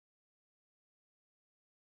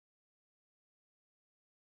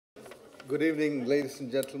Good evening, ladies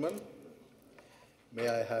and gentlemen. May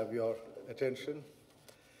I have your attention?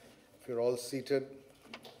 If you're all seated,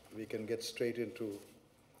 we can get straight into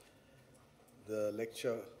the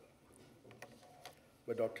lecture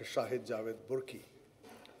by Dr. Shahid Javed Burki.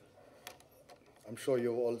 I'm sure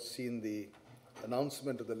you've all seen the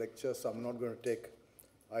announcement of the lecture, so I'm not going to take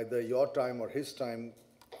either your time or his time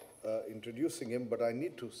introducing him, but I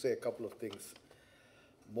need to say a couple of things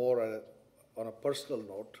more on a personal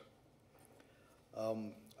note.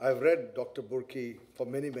 I've read Dr. Burki for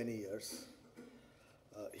many, many years.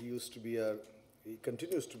 He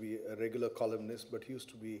continues to be a regular columnist, but he used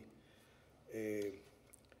to be a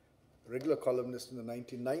regular columnist in the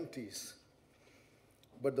 1990s.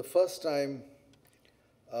 But the first time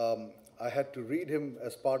I had to read him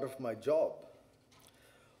as part of my job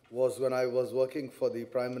was when I was working for the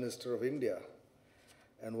Prime Minister of India.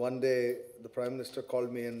 And one day the Prime Minister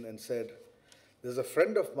called me in and said, "There's a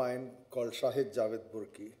friend of mine called Shahid Javed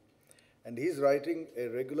Burki, and he's writing a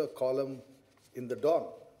regular column in the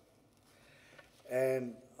Dawn.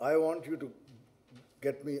 And I want you to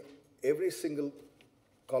get me every single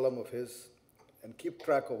column of his and keep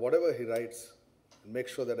track of whatever he writes and make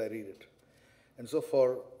sure that I read it." And so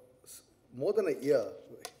for more than a year,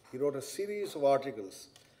 he wrote a series of articles,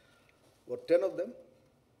 about 10 of them,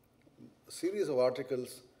 a series of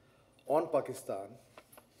articles on Pakistan,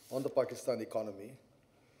 on the Pakistan economy,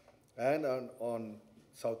 and on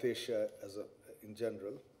South Asia in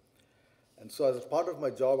general. And so as a part of my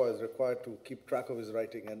job, I was required to keep track of his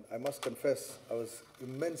writing. And I must confess, I was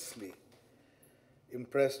immensely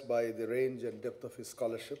impressed by the range and depth of his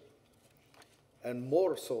scholarship, and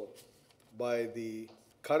more so by the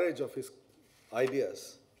courage of his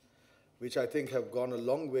ideas, which I think have gone a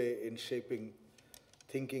long way in shaping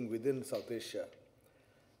thinking within South Asia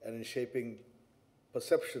and in shaping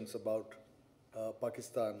perceptions about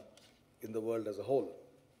Pakistan in the world as a whole.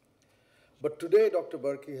 But today, Dr.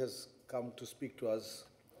 Burki has come to speak to us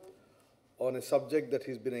on a subject that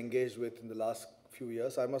he's been engaged with in the last few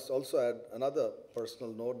years. I must also add another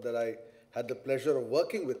personal note that I had the pleasure of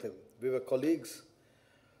working with him. We were colleagues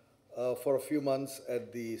for a few months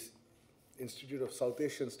at the Institute of South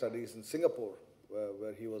Asian Studies in Singapore,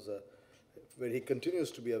 where he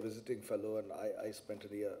continues to be a visiting fellow, and I spent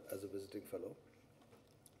a year as a visiting fellow.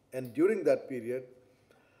 And during that period,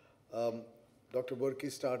 Dr.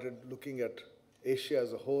 Burki started looking at Asia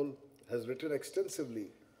as a whole, has written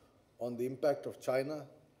extensively on the impact of China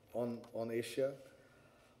on Asia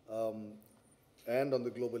and on the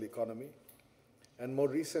global economy. And more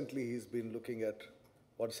recently, he's been looking at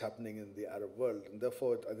what's happening in the Arab world. And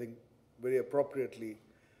therefore, I think very appropriately,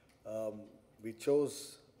 we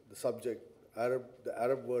chose the subject, the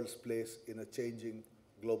Arab world's place in a changing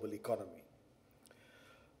global economy.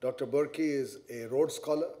 Dr. Burki is a Rhodes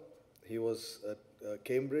Scholar. He was at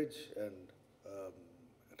Cambridge and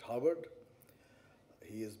at Harvard.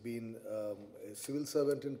 He has been a civil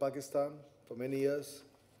servant in Pakistan for many years,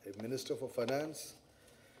 a minister for finance,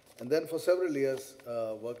 and then for several years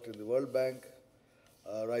worked in the World Bank,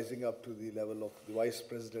 rising up to the level of the vice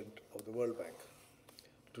president of the World Bank.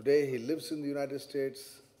 Today, he lives in the United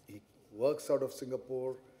States. He works out of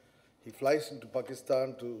Singapore. He flies into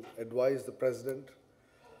Pakistan to advise the president.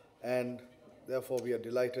 And therefore, we are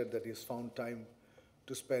delighted that he's found time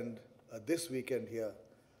to spend this weekend here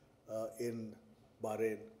in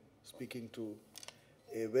Bahrain, speaking to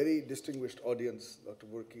a very distinguished audience, Dr.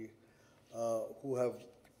 Burki, who have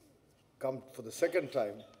come for the second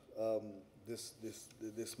time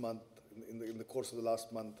this month, in the course of the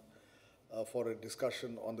last month, for a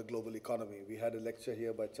discussion on the global economy. We had a lecture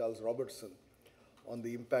here by Charles Robertson on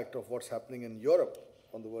the impact of what's happening in Europe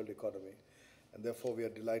on the world economy. And therefore, we are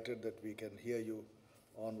delighted that we can hear you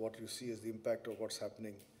on what you see as the impact of what's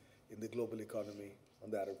happening in the global economy on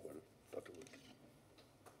the Arab world. Dr. Burki.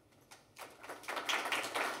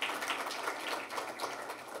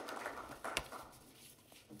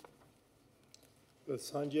 Well,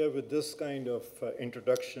 Sanjay, with this kind of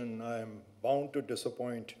introduction, I am bound to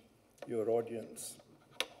disappoint your audience.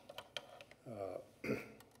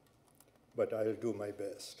 But I'll do my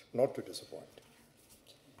best not to disappoint.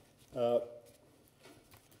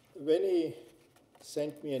 When he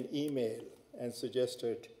sent me an email and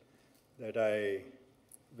suggested that I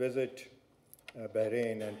visit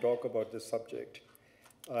Bahrain and talk about this subject,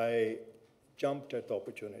 I jumped at the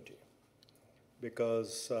opportunity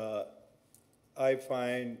because I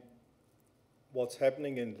find what's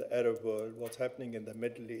happening in the Arab world, what's happening in the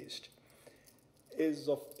Middle East, is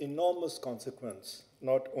of enormous consequence,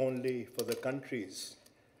 not only for the countries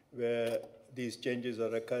where these changes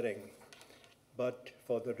are occurring, but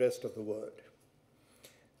for the rest of the world.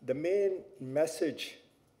 The main message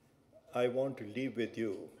I want to leave with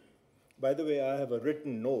you, by the way, I have a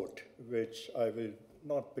written note which I will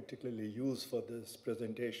not particularly use for this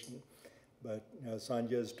presentation, but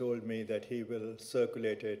Sanjay has told me that he will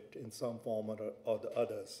circulate it in some form or the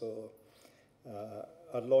other. So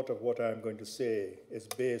a lot of what I'm going to say is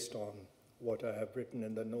based on what I have written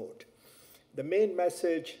in the note. The main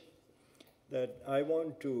message that I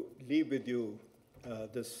want to leave with you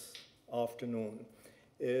this afternoon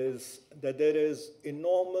is that there is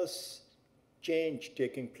enormous change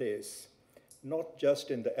taking place, not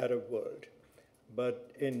just in the Arab world,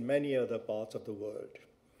 but in many other parts of the world.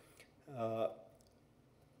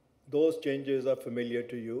 Those changes are familiar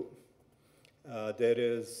to you. There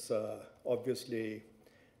is obviously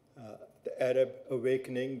the Arab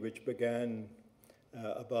awakening, which began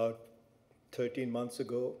about 13 months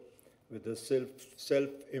ago with the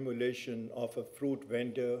self-immolation of a fruit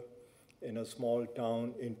vendor in a small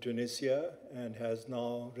town in Tunisia, and has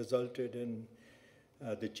now resulted in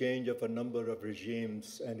the change of a number of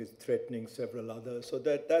regimes and is threatening several others. So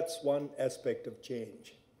that's one aspect of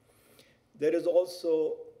change. There is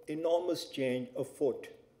also enormous change afoot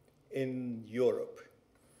in Europe.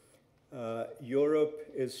 Europe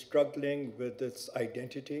is struggling with its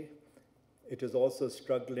identity. It is also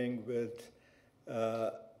struggling with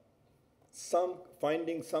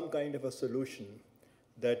finding some kind of a solution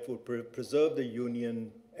that would preserve the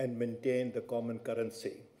union and maintain the common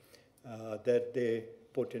currency that they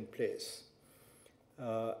put in place.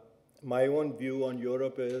 My own view on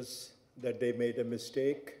Europe is that they made a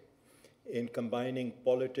mistake in combining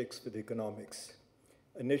politics with economics.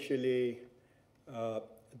 Initially,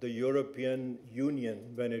 the European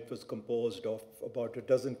Union, when it was composed of about a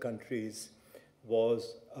dozen countries,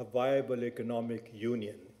 was a viable economic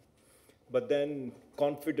union. But then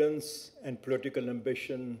confidence and political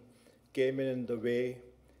ambition came in the way,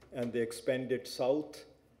 and they expanded south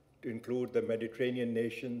to include the Mediterranean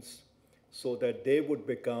nations so that they would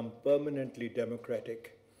become permanently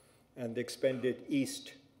democratic, and they expanded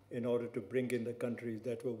east in order to bring in the countries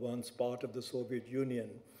that were once part of the Soviet Union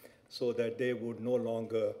so that they would no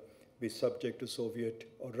longer be subject to Soviet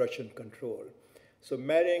or Russian control. So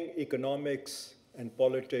marrying economics and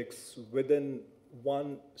politics within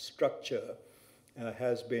one structure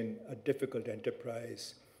has been a difficult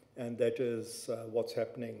enterprise, and that is what's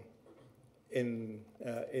happening in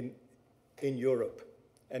Europe,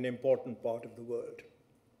 an important part of the world.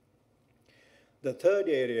 The third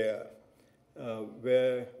area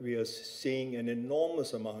where we are seeing an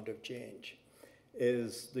enormous amount of change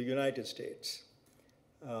is the United States.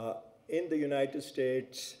 In the United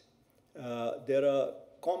States, there are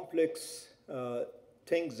complex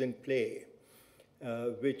things in play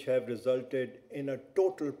which have resulted in a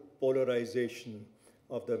total polarization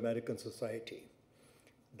of the American society.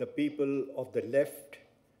 The people of the left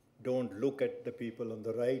don't look at the people on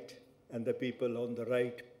the right, and the people on the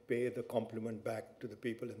right pay the compliment back to the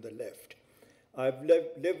people in the left. I've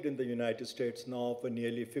lived in the United States now for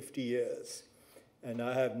nearly 50 years, and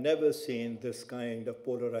I have never seen this kind of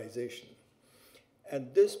polarization.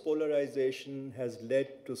 And this polarization has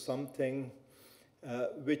led to something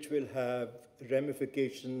which will have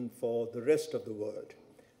ramification for the rest of the world,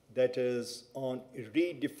 that is on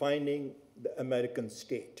redefining the American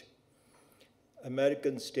state.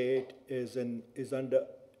 American state is under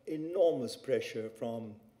enormous pressure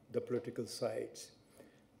from the political sides.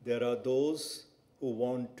 There are those who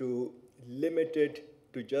want to limit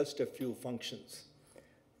it to just a few functions.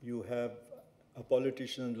 You have a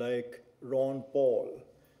politician like Ron Paul,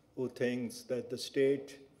 who thinks that the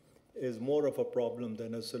state is more of a problem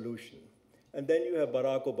than a solution. And then you have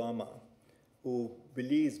Barack Obama, who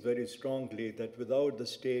believes very strongly that without the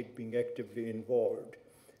state being actively involved,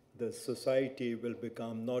 the society will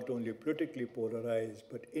become not only politically polarized,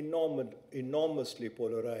 but enormously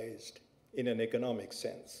polarized in an economic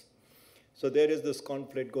sense. So there is this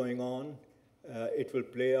conflict going on. It will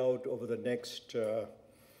play out over the next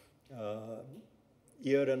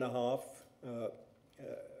year and a half,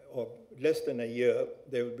 or less than a year.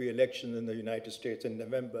 There will be elections in the United States in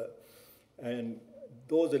November, and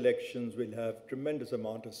those elections will have tremendous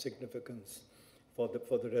amount of significance for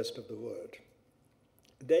the rest of the world.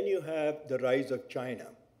 Then you have the rise of China.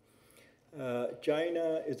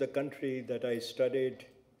 China is a country that I studied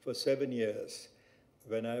for 7 years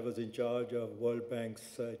when I was in charge of World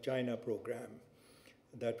Bank's China program.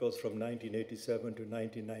 That was from 1987 to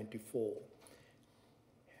 1994.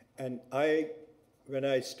 And when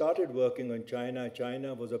I started working on China,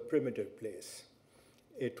 China was a primitive place.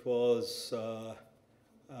 It was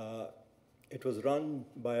run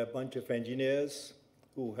by a bunch of engineers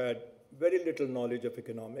who had very little knowledge of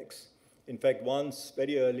economics. In fact, once,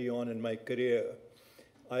 very early on in my career,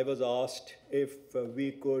 I was asked if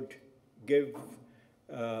we could give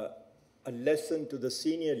a lesson to the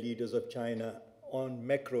senior leaders of China on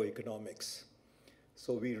macroeconomics.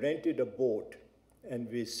 So we rented a boat and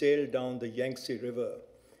we sailed down the Yangtze River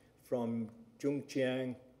from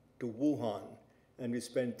Zhongqiang to Wuhan, and we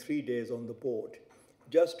spent 3 days on the boat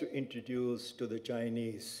just to introduce to the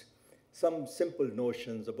Chinese some simple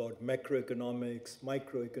notions about macroeconomics,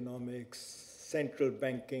 microeconomics, central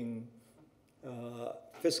banking,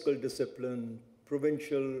 fiscal discipline,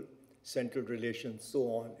 provincial central relations, so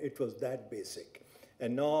on. It was that basic.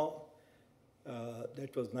 And now,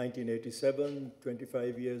 that was 1987,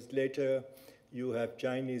 25 years later, you have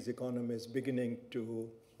Chinese economists beginning to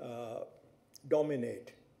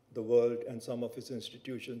dominate the world and some of its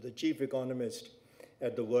institutions. The chief economist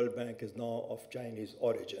at the World Bank is now of Chinese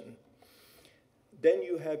origin. Then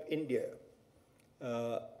you have India,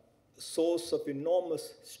 source of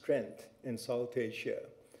enormous strength in South Asia,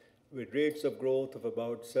 with rates of growth of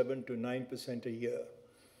about 7 to 9% a year.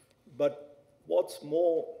 But what's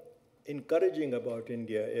more encouraging about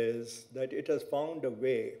India is that it has found a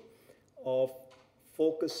way of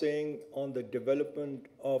focusing on the development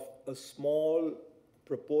of a small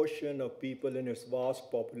proportion of people in its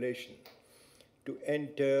vast population to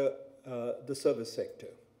enter the service sector.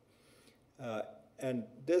 And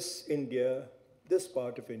this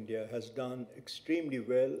part of India has done extremely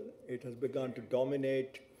well. It has begun to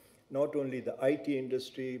dominate not only the IT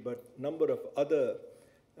industry, but a number of other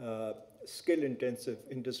skill-intensive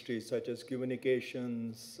industries such as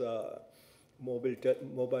communications,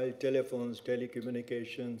 mobile telephones,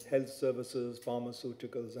 telecommunications, health services,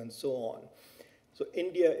 pharmaceuticals, and so on. So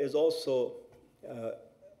India is also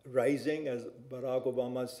rising, as Barack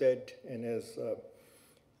Obama said in his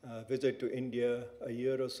visit to India a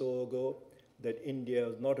year or so ago, that India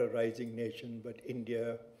is not a rising nation, but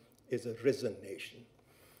India is a risen nation.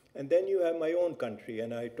 And then you have my own country,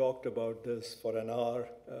 and I talked about this for an hour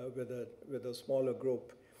with a smaller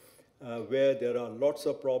group, where there are lots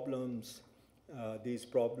of problems. These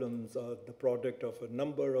problems are the product of a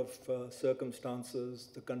number of circumstances.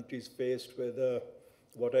 The country is faced with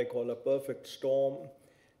what I call a perfect storm.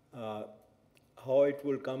 How it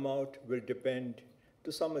will come out will depend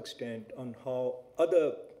to some extent on how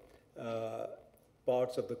other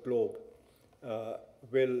parts of the globe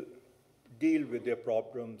will deal with their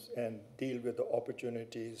problems and deal with the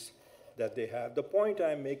opportunities that they have. The point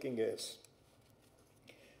I'm making is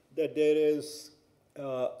that there is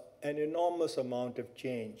an enormous amount of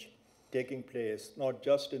change taking place, not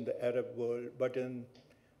just in the Arab world, but in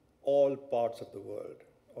all parts of the world,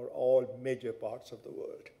 or all major parts of the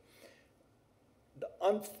world. The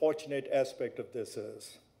unfortunate aspect of this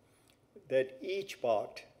is that each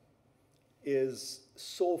part is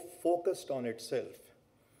so focused on itself,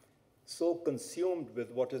 so consumed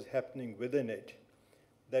with what is happening within it,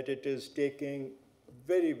 that it is taking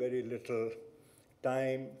very, very little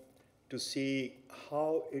time to see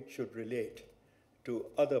how it should relate to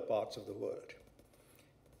other parts of the world.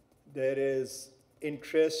 There is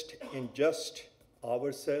interest in just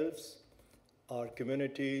ourselves, our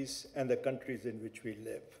communities, and the countries in which we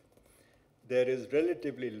live. There is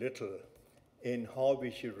relatively little in how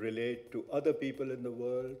we should relate to other people in the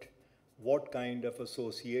world, what kind of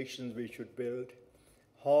associations we should build,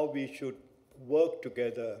 how we should work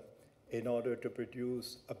together in order to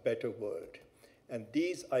produce a better world. And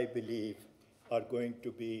these, I believe, are going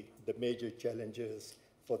to be the major challenges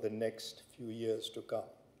for the next few years to come.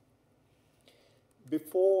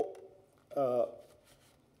 Before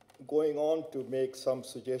going on to make some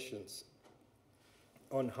suggestions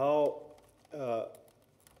on how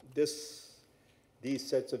these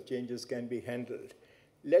sets of changes can be handled,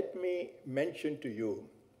 let me mention to you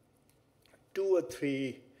 2 or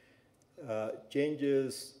 3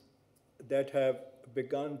 changes that have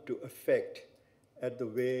begun to affect at the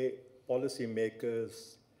way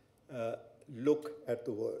policymakers look at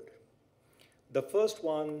the world. The first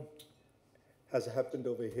one has happened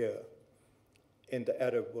over here in the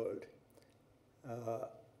Arab world,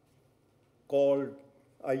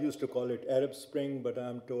 I used to call it Arab Spring, but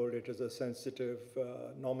I'm told it is a sensitive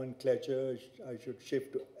nomenclature. I should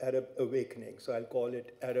shift to Arab Awakening, so I'll call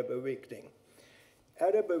it Arab Awakening.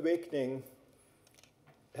 Arab Awakening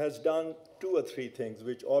has done 2 or 3 things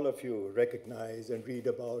which all of you recognize and read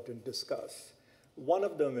about and discuss. One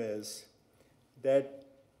of them is that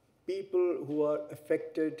people who are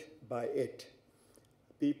affected by it,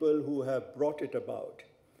 people who have brought it about,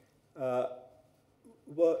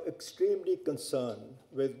 were extremely concerned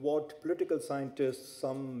with what political scientists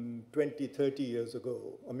some 20, 30 years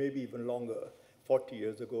ago, or maybe even longer, 40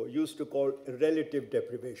 years ago, used to call relative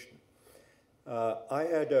deprivation. I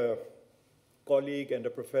had a colleague and a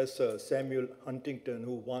professor, Samuel Huntington,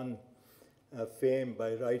 who won fame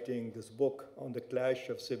by writing this book on the clash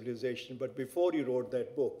of civilization. But before he wrote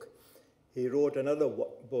that book, he wrote another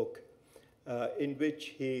book in which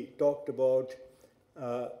he talked about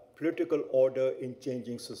political order in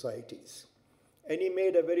changing societies. And he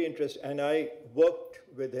made a very interesting, and I worked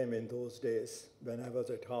with him in those days when I was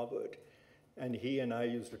at Harvard. And he and I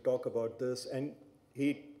used to talk about this, and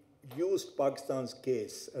he used Pakistan's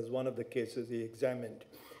case as one of the cases he examined.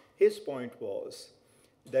 His point was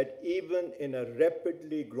that even in a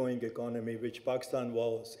rapidly growing economy, which Pakistan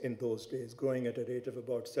was in those days, growing at a rate of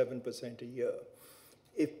about 7% a year,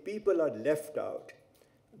 if people are left out,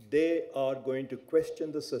 they are going to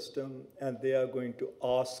question the system and they are going to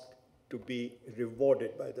ask to be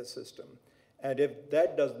rewarded by the system. And if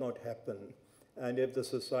that does not happen, and if the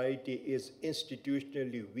society is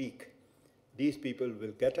institutionally weak, these people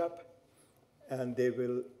will get up and they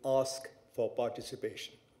will ask for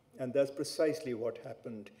participation. And that's precisely what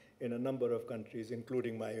happened in a number of countries,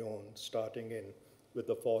 including my own, starting with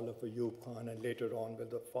the fall of Ayub Khan and later on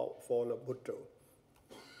with the fall of Bhutto.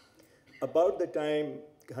 About the time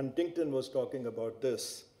Huntington was talking about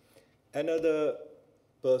this, another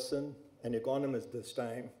person, an economist this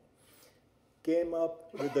time, came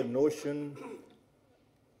up with the notion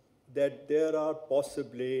that there are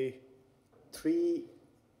possibly 3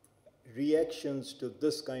 reactions to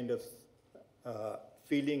this kind of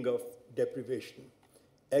feeling of deprivation: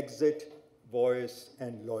 exit, voice,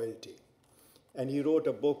 and loyalty. And he wrote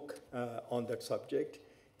a book on that subject.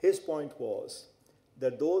 His point was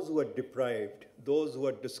that those who are deprived, those who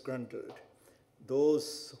are disgruntled,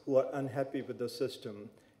 those who are unhappy with the system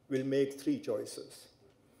will make 3 choices.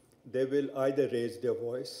 They will either raise their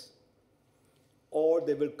voice, or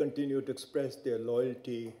they will continue to express their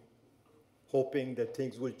loyalty, hoping that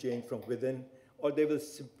things will change from within, or they will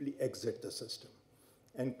simply exit the system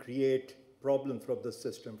and create problems from the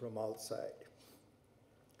system from outside.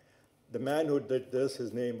 The man who did this,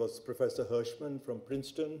 his name was Professor Hirschman from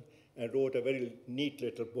Princeton, and wrote a very neat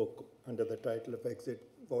little book under the title of Exit,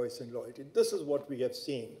 Voice, and Loyalty. This is what we have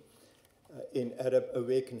seen in Arab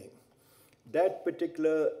Awakening. That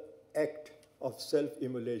particular act of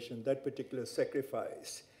self-immolation, that particular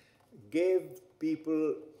sacrifice, gave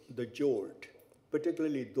people the jolt,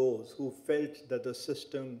 particularly those who felt that the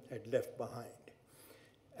system had left behind.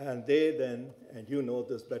 And they then, and you know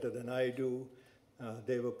this better than I do,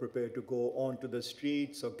 they were prepared to go onto the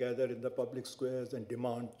streets or gather in the public squares and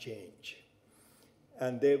demand change.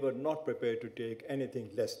 And they were not prepared to take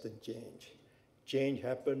anything less than change. Change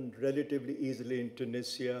happened relatively easily in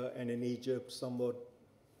Tunisia and in Egypt, somewhat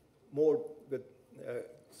more with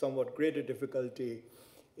somewhat greater difficulty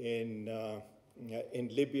in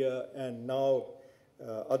Libya, and now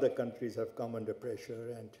other countries have come under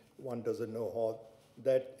pressure, and one doesn't know how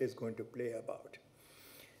that is going to play about.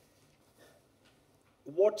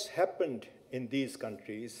 What's happened in these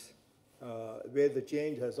countries where the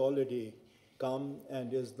change has already come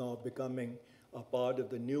and is now becoming a part of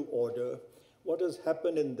the new order, what has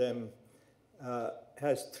happened in them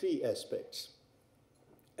has 3 aspects.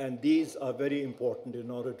 And these are very important in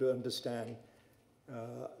order to understand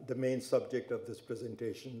the main subject of this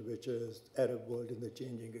presentation, which is Arab world in the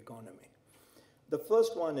changing economy. The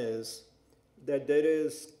first one is that there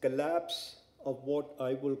is collapse of what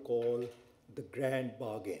I will call the grand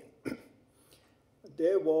bargain.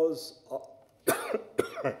 There was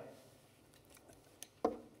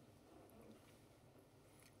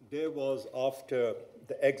after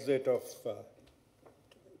the exit of,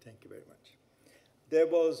 thank you very much. There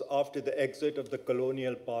was after the exit of the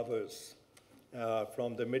colonial powers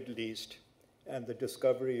from the Middle East and the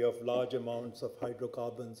discovery of large amounts of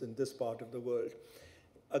hydrocarbons in this part of the world,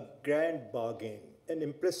 a grand bargain, an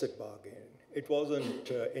implicit bargain. It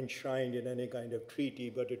wasn't enshrined in any kind of treaty,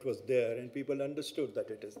 but it was there, and people understood that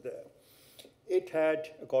it is there. It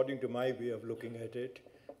had, according to my way of looking at it,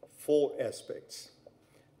 4 aspects.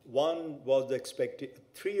 One was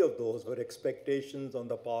 3 of those were expectations on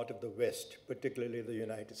the part of the West, particularly the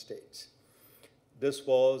United States. This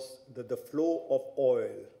was that the flow of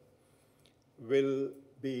oil will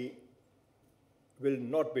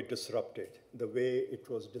not be disrupted the way it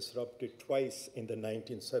was disrupted twice in the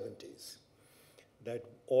 1970s. That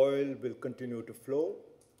oil will continue to flow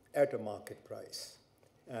at a market price,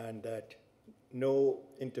 and that no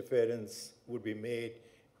interference would be made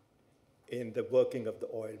in the working of the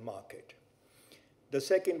oil market. The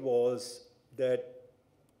second was that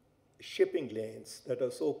shipping lanes that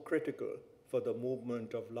are so critical for the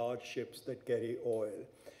movement of large ships that carry oil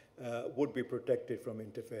would be protected from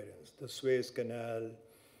interference. The Suez Canal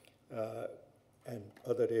and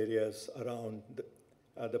other areas around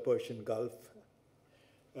the Persian Gulf,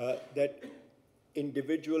 that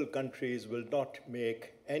individual countries will not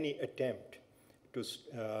make any attempt to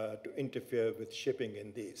interfere with shipping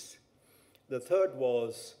in these. The third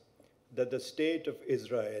was that the state of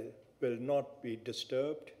Israel will not be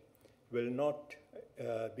disturbed, will not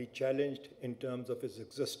be challenged in terms of its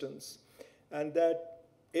existence, and that,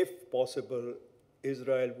 if possible,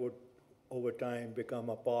 Israel would, over time, become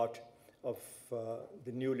a part of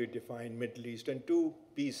the newly defined Middle East. And two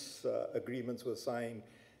peace agreements were signed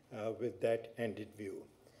with that end in view.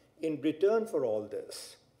 In return for all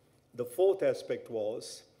this, the fourth aspect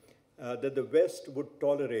was that the West would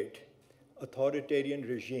tolerate authoritarian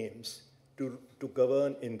regimes to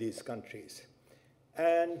govern in these countries.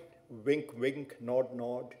 And wink, wink, nod,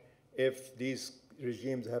 nod, if these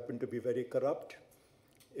regimes happen to be very corrupt,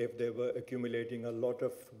 if they were accumulating a lot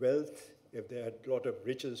of wealth, if they had a lot of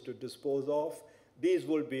riches to dispose of, these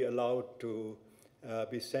will be allowed to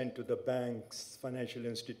be sent to the banks, financial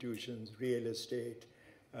institutions, real estate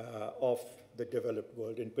of the developed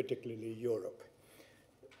world, and particularly Europe.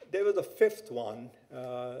 There was a fifth one,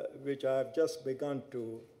 which I've just begun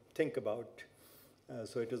to think about,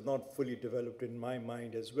 so it is not fully developed in my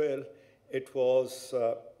mind as well. It was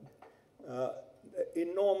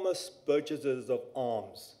enormous purchases of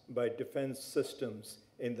arms by defense systems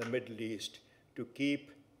in the Middle East to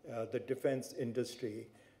keep the defense industry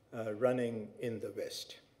running in the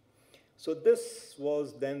West. So this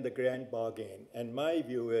was then the grand bargain, and my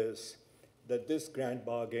view is that this grand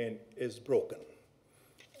bargain is broken,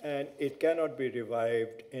 and it cannot be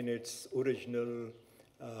revived in its original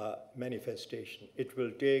manifestation. It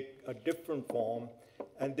will take a different form,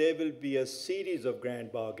 and there will be a series of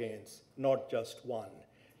grand bargains, not just one.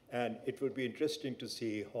 And it will be interesting to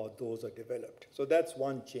see how those are developed. So that's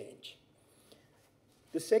one change.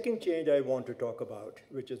 The second change I want to talk about,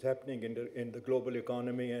 which is happening in the global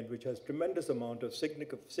economy and which has tremendous amount of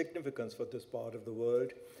significance for this part of the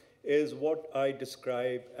world, is what I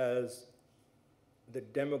describe as the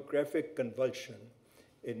demographic convulsion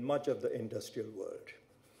in much of the industrial world.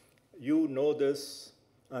 You know this,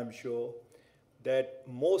 I'm sure, that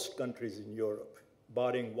most countries in Europe,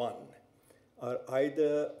 barring one, are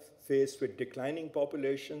either faced with declining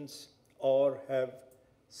populations or have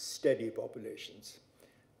steady populations.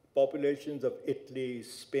 Populations of Italy,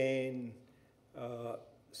 Spain,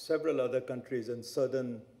 several other countries in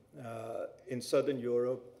southern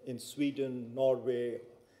Europe, in Sweden, Norway,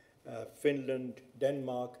 Finland,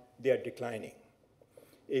 Denmark, they are declining.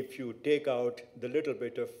 If you take out the little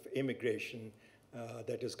bit of immigration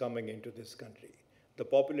that is coming into this country. The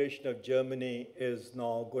population of Germany is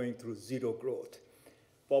now going through zero growth.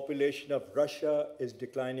 Population of Russia is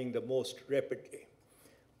declining the most rapidly.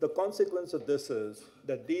 The consequence of this is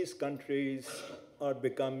that these countries are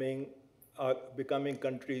becoming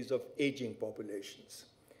countries of aging populations.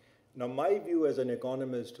 Now, my view as an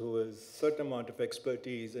economist who has a certain amount of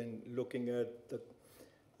expertise in looking at the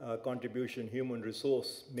contribution human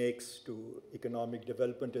resource makes to economic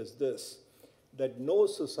development is this, that no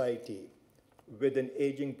society with an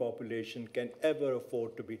aging population can ever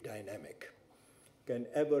afford to be dynamic, can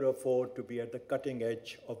ever afford to be at the cutting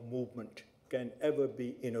edge of movement, can ever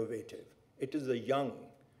be innovative. It is the young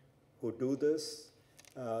who do this.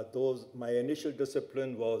 My initial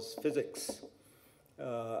discipline was physics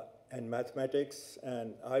and mathematics,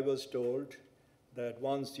 and I was told that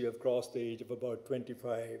once you have crossed the age of about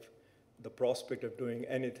 25, the prospect of doing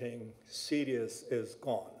anything serious is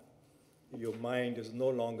gone. Your mind is no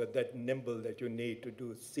longer that nimble that you need to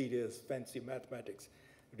do serious, fancy mathematics.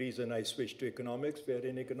 Reason I switched to economics, where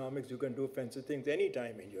in economics you can do fancy things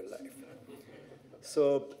anytime in your life.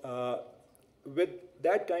 So with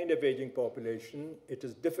that kind of aging population, it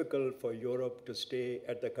is difficult for Europe to stay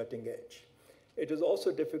at the cutting edge. It is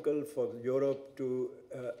also difficult for Europe to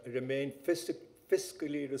remain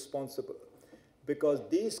fiscally responsible, because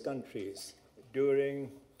these countries,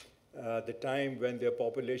 during the time when their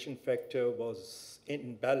population factor was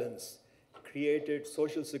in balance, created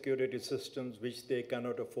social security systems which they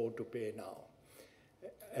cannot afford to pay now.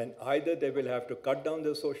 And either they will have to cut down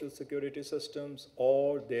their social security systems,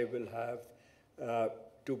 or they will have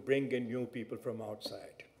to bring in new people from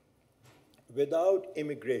outside. Without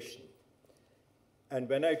immigration, and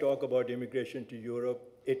when I talk about immigration to Europe,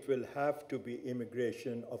 it will have to be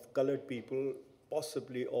immigration of colored people,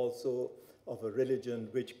 possibly also of a religion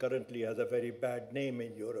which currently has a very bad name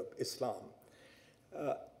in Europe, Islam.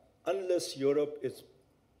 Unless Europe is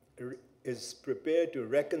is prepared to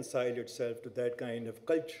reconcile itself to that kind of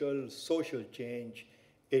cultural, social change,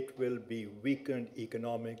 it will be weakened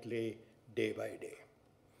economically day by day.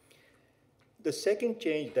 The second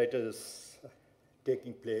change that is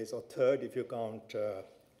taking place, or third if you count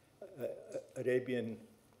Arabian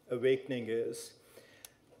awakening, is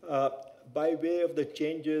by way of the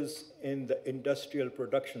changes in the industrial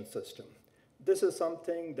production system. This is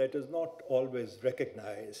something that is not always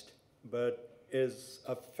recognized, but is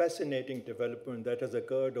a fascinating development that has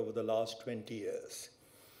occurred over the last 20 years.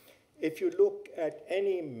 If you look at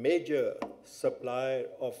any major supplier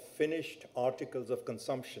of finished articles of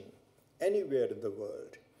consumption anywhere in the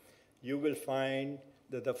world, you will find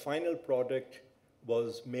that the final product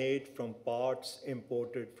was made from parts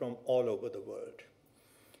imported from all over the world.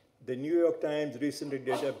 The New York Times recently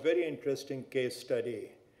did a very interesting case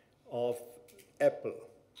study of Apple,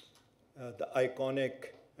 the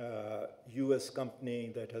iconic US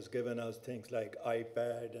company that has given us things like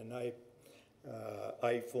iPad and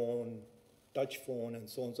iPhone, touch phone, and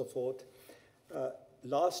so on and so forth.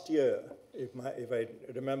 Last year, if I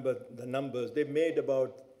remember the numbers, they made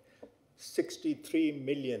about 63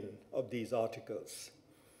 million of these articles.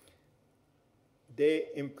 They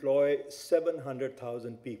employ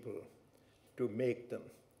 700,000 people to make them.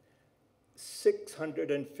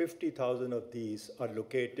 650,000 of these are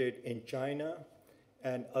located in China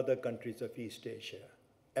and other countries of East Asia.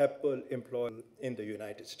 Apple employs in the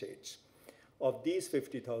United States. Of these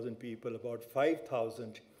 50,000 people, about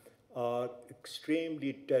 5,000 are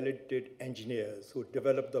extremely talented engineers who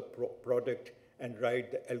develop the product and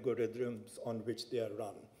write the algorithms on which they are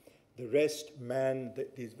run. The rest man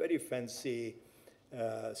these very fancy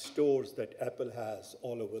stores that Apple has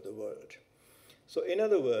all over the world. So in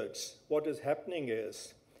other words, what is happening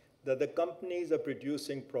is that the companies are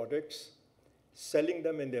producing products, selling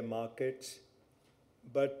them in their markets,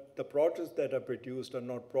 but the products that are produced are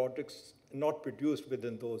not produced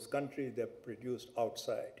within those countries, they're produced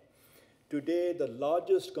outside. Today, the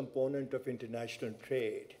largest component of international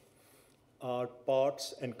trade are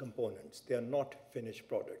parts and components. They are not finished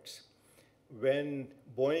products. When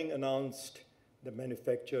Boeing announced the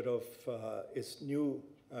manufacture of its new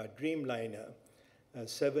Dreamliner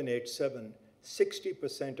 787,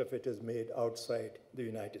 60% of it is made outside the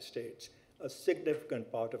United States. A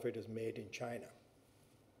significant part of it is made in China.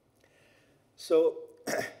 So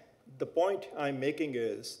the point I'm making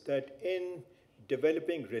is that in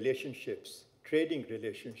developing relationships, trading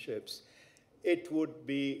relationships, it would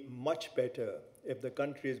be much better if the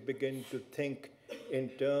countries begin to think in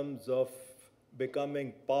terms of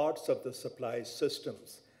becoming parts of the supply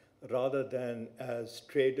systems rather than as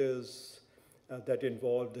traders that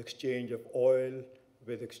involve the exchange of oil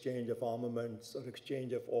with exchange of armaments or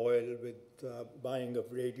exchange of oil with buying of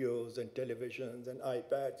radios and televisions and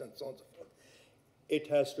iPads and so on and so forth. It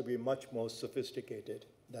has to be much more sophisticated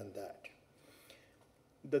than that.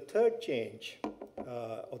 The third change,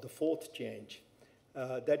 or the fourth change,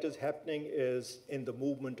 that is happening is in the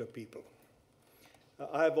movement of people.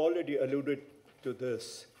 I've already alluded to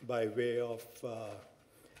this by way of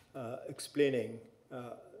explaining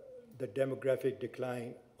the demographic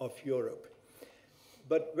decline of Europe.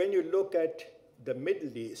 But when you look at the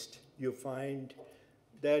Middle East, you find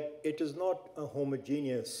that it is not a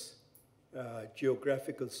homogeneous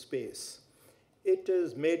geographical space. It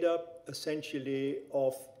is made up essentially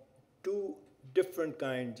of two different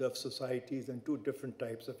kinds of societies and two different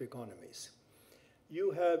types of economies. You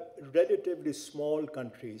have relatively small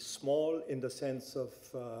countries, small in the sense of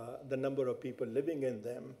the number of people living in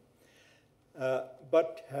them,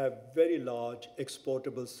 but have very large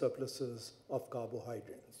exportable surpluses of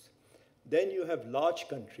carbohydrates. Then you have large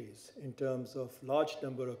countries in terms of large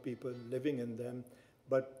number of people living in them,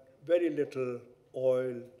 but very little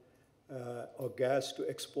oil or gas to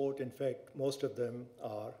export. In fact, most of them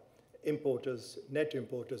are importers, net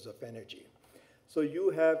importers of energy. So you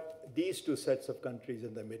have these two sets of countries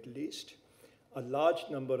in the Middle East. A large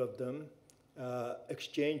number of them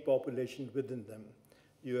exchange population within them.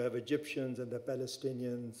 You have Egyptians and the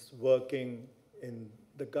Palestinians working in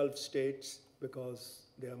the Gulf states because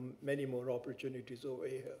there are many more opportunities over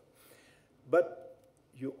here. But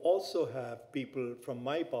you also have people from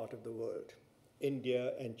my part of the world,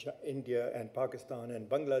 India and Pakistan and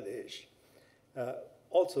Bangladesh,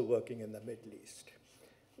 also working in the Middle East.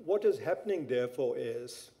 What is happening, therefore,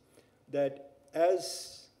 is that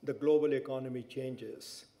as the global economy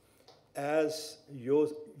changes, as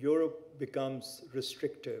Europe becomes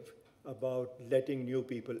restrictive about letting new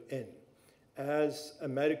people in, as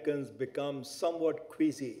Americans become somewhat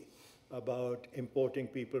queasy about importing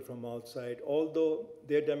people from outside, although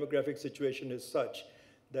their demographic situation is such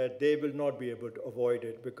that they will not be able to avoid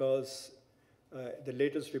it because the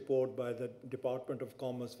latest report by the Department of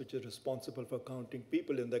Commerce, which is responsible for counting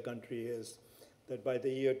people in the country, is that by the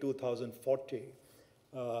year 2040,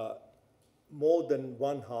 more than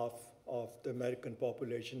one half of the American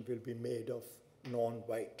population will be made of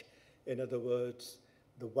non-white. In other words,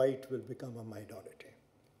 the white will become a minority.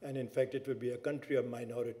 And in fact, it will be a country of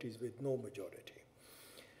minorities with no majority.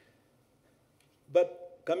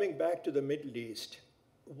 But coming back to the Middle East,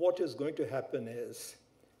 what is going to happen is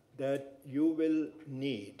that you will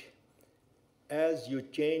need, as you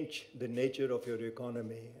change the nature of your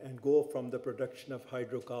economy and go from the production of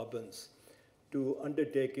hydrocarbons to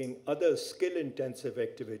undertaking other skill-intensive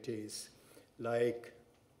activities like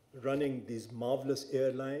running these marvelous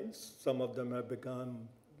airlines, some of them have begun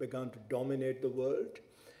to dominate the world,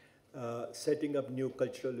 setting up new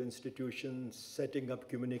cultural institutions, setting up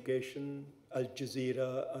communication, Al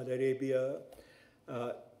Jazeera, Al Arabia,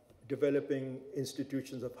 developing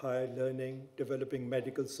institutions of higher learning, developing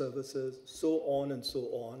medical services, so on and so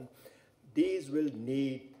on. These will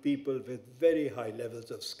need people with very high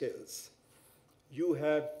levels of skills. You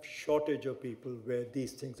have shortage of people where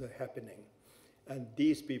these things are happening, and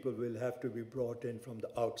these people will have to be brought in from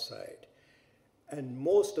the outside. And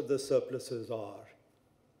most of the surpluses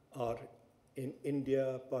are in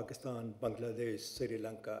India, Pakistan, Bangladesh, Sri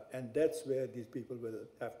Lanka, and that's where these people will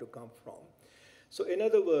have to come from. So in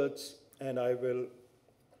other words, and I will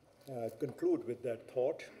conclude with that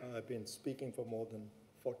thought, I've been speaking for more than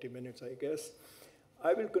 40 minutes, I guess.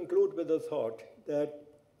 I will conclude with the thought that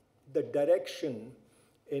the direction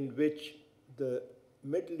in which the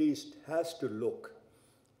Middle East has to look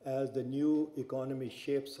as the new economy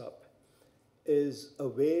shapes up is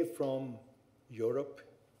away from Europe,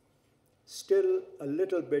 still a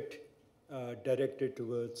little bit directed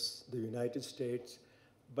towards the United States,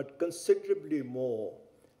 but considerably more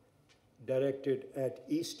directed at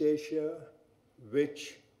East Asia,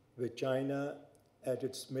 which with China at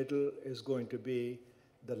its middle is going to be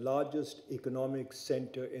the largest economic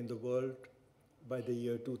center in the world by the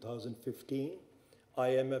year 2015.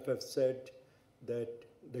 IMF have said that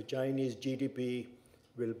the Chinese GDP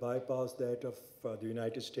will bypass that of the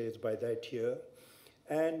United States by that year.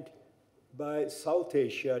 And by South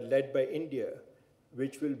Asia, led by India,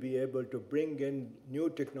 which will be able to bring in new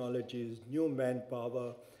technologies, new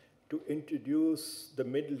manpower, to introduce the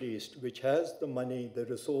Middle East, which has the money, the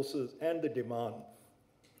resources, and the demand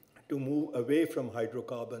to move away from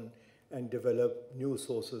hydrocarbon and develop new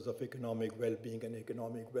sources of economic well-being and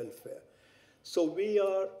economic welfare. So we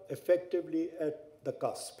are effectively at the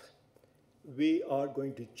cusp. We are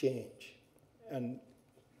going to change, and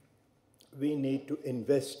we need to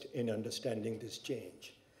invest in understanding this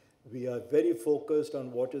change. We are very focused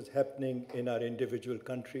on what is happening in our individual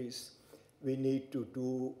countries. We need to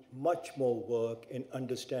do much more work in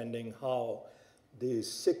understanding how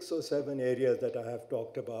these 6 or 7 areas that I have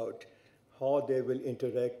talked about, how they will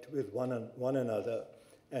interact with one another,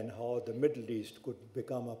 and how the Middle East could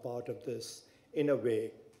become a part of this in a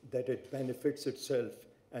way that it benefits itself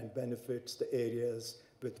and benefits the areas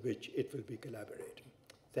with which it will be collaborating.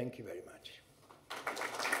 Thank you very much.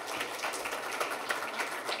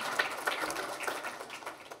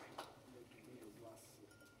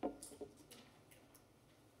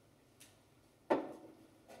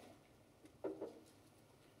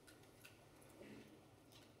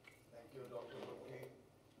 Thank you, Dr. Burki.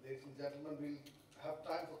 Ladies and gentlemen, we'll have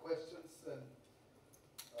time for questions and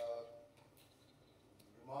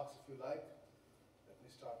remarks if you like. Let me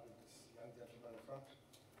start with this young gentleman in front.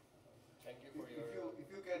 Thank you for your... If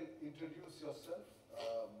you can introduce yourself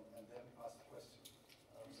and then ask the question.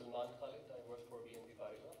 Salman Khalid, I work for BNP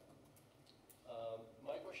Paribas.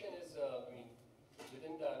 My question is,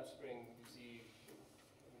 within the Arab Spring, you see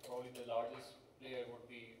probably the largest player would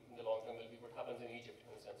be, in the long term, will be what happens in Egypt,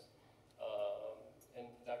 in a sense. And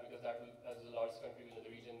that because that will, as the largest country within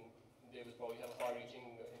the region, they will probably have a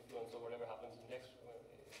far-reaching influence of whatever happens next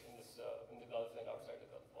in the Gulf and outside the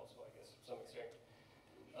Gulf also, I guess, to some extent.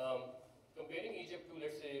 Comparing Egypt to,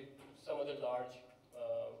 let's say, some other large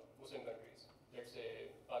Muslim countries, let's say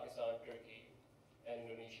Pakistan, Turkey, and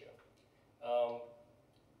Indonesia.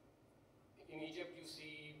 In Egypt, you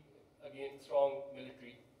see, again, strong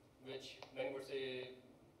military, which many would say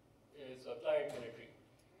is a client military,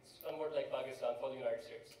 somewhat like Pakistan for the United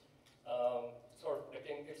States, sort of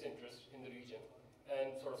protecting its interest in the region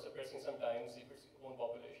and sort of suppressing sometimes its own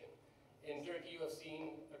population. In Turkey, you have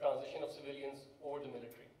seen a transition of civilians over the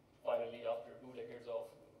military, finally, after 2 decades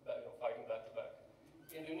of fighting back to back.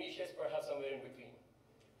 Indonesia is perhaps somewhere in between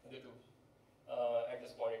the two at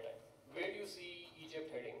this point in time. Where do you see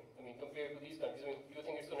Egypt heading? Compared to these countries, do you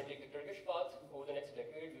think it's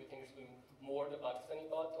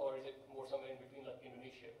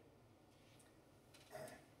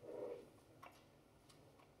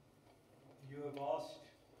have asked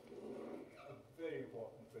a very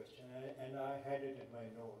important question, and I had it in my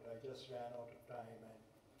note. I just ran out of time and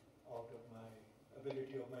out of my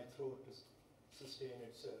ability of my throat to sustain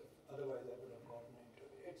itself. Otherwise, I would have gotten into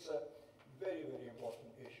it. It's a very, very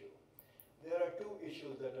important issue. There are two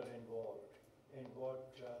issues that are involved in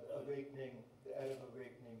what the awakening, the Arab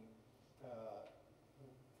awakening,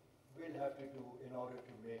 will have to do in order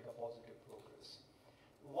to make a positive progress.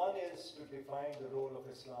 One is to define the role of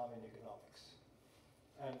Islam in economics,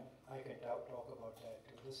 and I can talk about that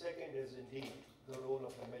too. The second is indeed the role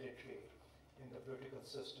of the military in the political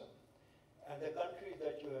system. And the countries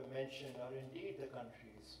that you have mentioned are indeed the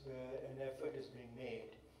countries where an effort is being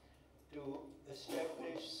made to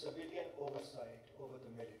establish civilian oversight over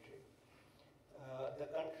the military. The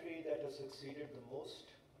country that has succeeded the most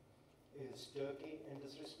is Turkey in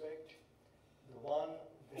this respect. The one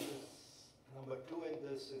that is number two in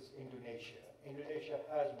this is Indonesia. Indonesia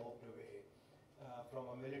has moved away from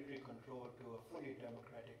a military control to a fully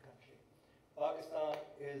democratic country. Pakistan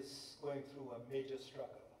is going through a major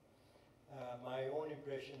struggle. My own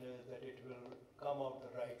impression is that it will come out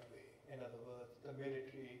the right way. In other words, the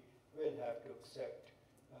military will have to accept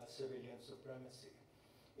civilian supremacy.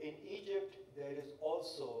 In Egypt, there is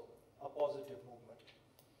also a positive movement.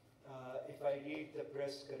 If I read the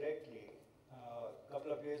press correctly, a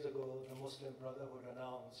couple of days ago, the Muslim Brotherhood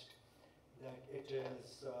announced that it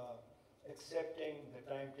is accepting the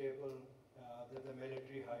timetable that the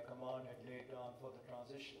military high command had laid down for the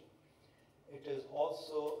transition. It is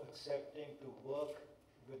also accepting to work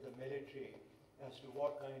with the military as to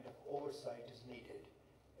what kind of oversight is needed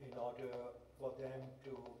in order for them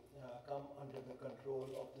to come under the control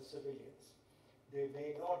of the civilians. They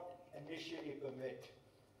may not initially permit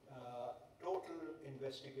total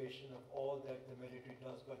investigation of all that the military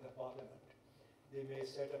does by the parliament. They may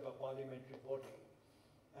set up a parliamentary body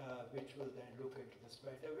which will then look into this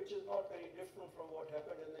matter, which is not very different from what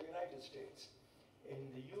happened in the United States. In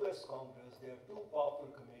the US Congress, there are two powerful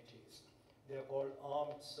committees. They're called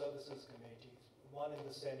Armed Services Committees, one in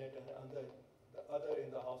the Senate and the other in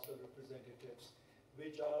the House of Representatives,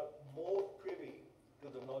 which are more privy to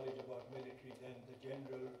the knowledge about military than the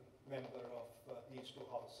general member of these two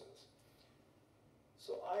houses.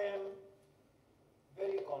 So I am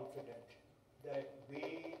very confident that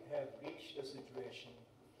we have reached a situation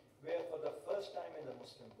where for the first time in the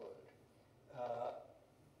Muslim world,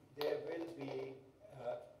 there will be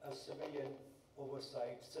a civilian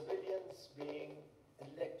oversight, civilians being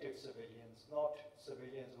elected civilians, not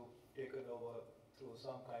civilians who've taken over through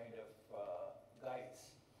some kind of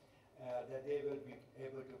guise, that they will be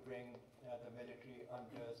able to bring the military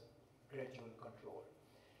under gradual control.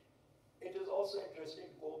 It is also interesting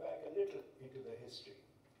to go back a little into the history.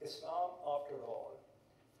 Islam, after all,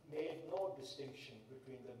 made no distinction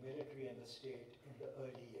between the military and the state in the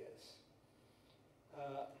early years.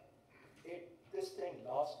 This thing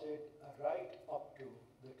lasted right up to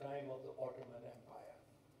the time of the Ottoman Empire.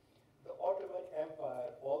 The Ottoman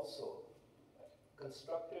Empire also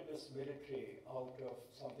constructed its military out of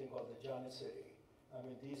something called the Janissary. I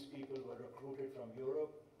mean, these people were recruited from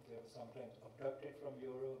Europe. They were sometimes abducted from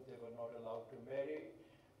Europe. They were not allowed to marry.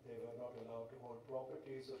 They were not allowed to hold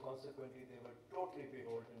property. So consequently, they were totally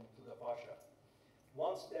beholden to the Pasha.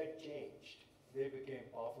 Once that changed, they became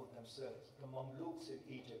powerful themselves. The Mamluks in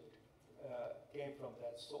Egypt came from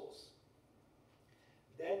that source.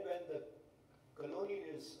 Then when the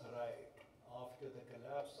colonialists arrived after the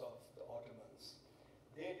collapse of the Ottomans,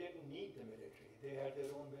 they didn't need the military. They had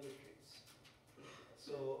their own militaries.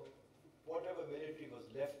 So whatever military was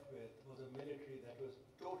left with was a military that was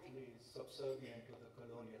totally subservient to the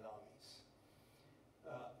colonial armies.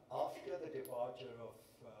 After the departure of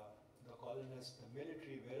the colonists, the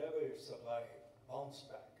military, wherever it survived, bounced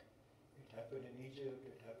back. It happened in Egypt,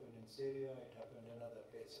 it happened in Syria, it happened in other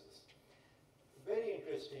places. Very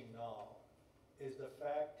interesting now is the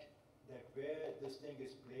fact that where this thing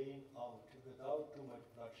is playing out without too much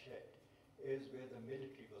bloodshed is where the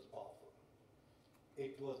military was powerful.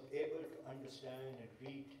 It was able to understand and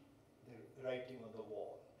read the writing on the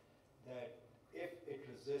wall, that if it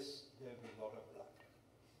resists, there will be a lot of blood.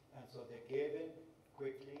 And so they gave in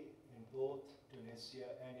quickly in both Tunisia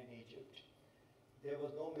and in Egypt. There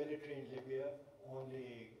was no military in Libya,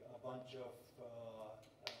 only a bunch of,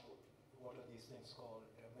 what are these things called,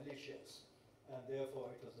 militias. And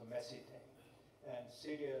therefore it was a messy thing. And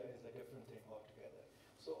Syria is a different thing altogether.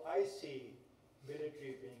 So I see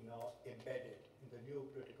military being now embedded in the new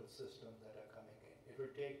political systems that are coming in. It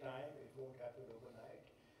will take time, it won't happen overnight.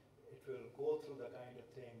 It will go through the kind of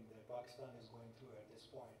thing that Pakistan is going through at this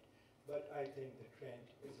point. But I think the trend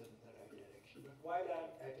is in the right direction. But while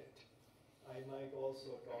I'm at it, I might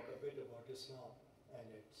also talk a bit about Islam and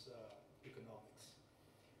its economics.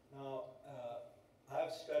 Now,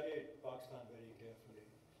 I've studied Pakistan very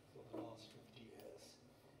carefully for the last 50 years.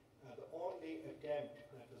 The only attempt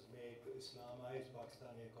that was made to Islamize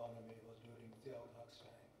Pakistani economy was during Ziaul Haq's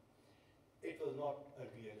time. It was not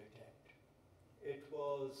a real attempt. It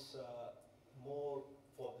was more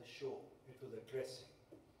for the show. It was a dressing.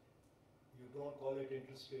 You don't call it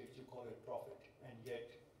interest rates, you call it profit, and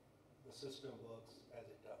yet the system works as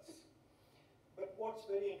it does. But what's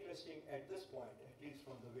very interesting at this point, at least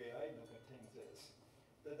from the way I look at things, is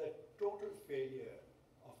that the total failure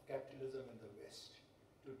of capitalism in the West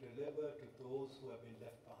to deliver to those who have been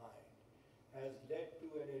left behind has led to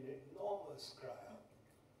an enormous cry out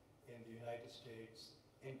in the United States,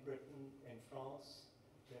 in Britain, in France.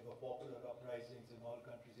 There were popular uprisings in all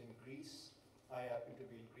countries. In Greece, I happened to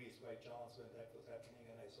be in Greece by chance when that was happening,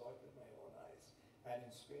 and I saw it with my own eyes. And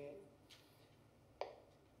in Spain.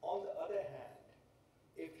 On the other hand,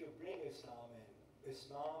 if you bring Islam in,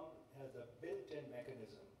 Islam has a built-in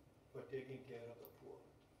mechanism for taking care of the poor.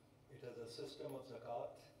 It has a system of zakat,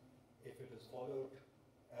 if it is followed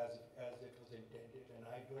as it was intended, and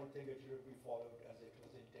I don't think it should be followed as it was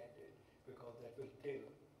intended, because that will kill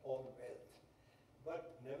all wealth.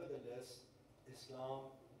 But nevertheless, Islam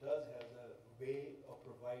does have a way of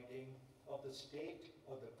providing of the state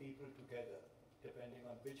or the people together, depending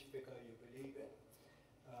on which figure you believe in,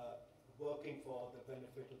 working for the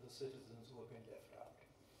benefit of the citizens who have been left out.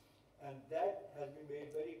 And that has been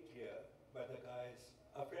made very clear by the guys.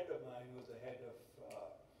 A friend of mine who was the head of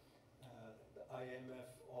the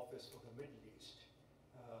IMF office for the Middle East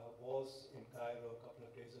was in Cairo a couple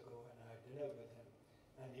of days ago, and I had dinner with him.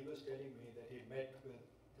 And he was telling me that he met with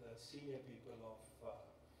the senior people of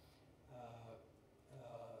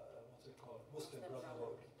what's it called, Muslim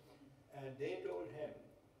Brotherhood. And they told him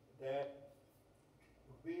that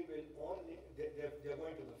we will only, they're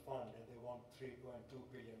going to the fund and they want $3.2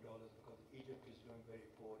 billion because Egypt is doing very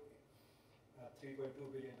poorly. $3.2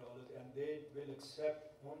 billion, and they will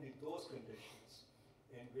accept only those conditions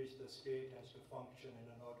in which the state has to function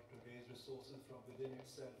in order to raise resources from within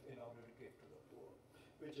itself in order to give to the poor,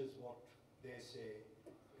 which is what they say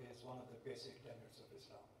is one of the basic tenets of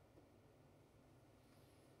Islam.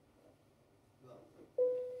 Yes.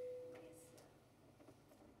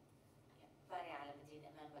 Bari Alamuddin,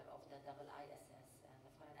 a member of the IISS and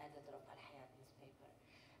the foreign editor of Al-Hayat newspaper.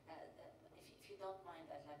 If you don't mind,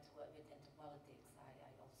 I'd like to go a bit into politics. I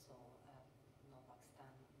also know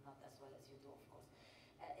Pakistan not as well as you do, of course.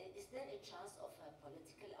 Is there a chance of a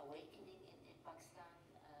political awakening in Pakistan?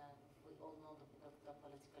 We all know the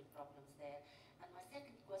political problems there. And my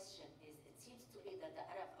second question is, it seems to me that the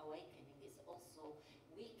Arab awakening is also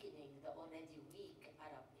weakening the already weak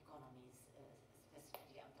Arab economies,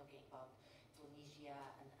 specifically I'm talking about Tunisia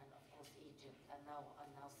and of course Egypt and now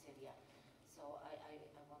Syria. So I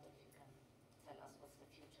wonder if you can tell us what's the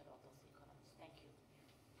future of those economies. Thank you.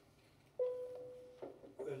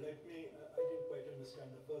 Well, I didn't quite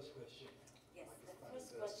understand the first question. Yes, the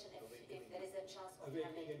first question, if there is a chance of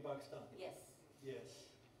Awakening having, in Pakistan? yes. Yes.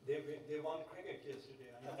 They won cricket yesterday.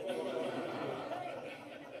 I'm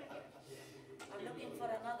looking for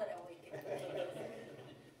another awakening.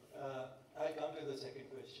 I'll come to the second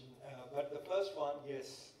question. But the first one,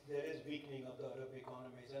 yes, there is weakening of the Arab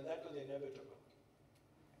economies, and that was inevitable.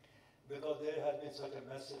 Because there has been such a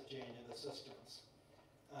massive change in the systems.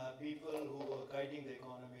 People who were guiding the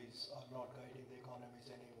economies are not guiding the economies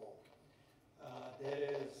anymore.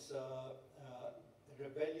 There is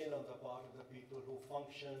rebellion on the part of the people who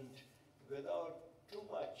functioned without too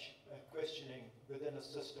much questioning within a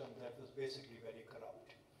system that was basically very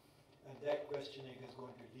corrupt. And that questioning is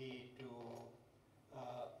going to lead to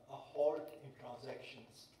a halt in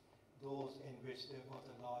transactions, those in which there was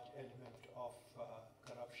a large element of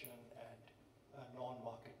corruption and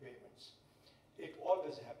non-market payments. It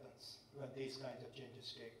always happens when these kinds of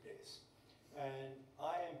changes take place. And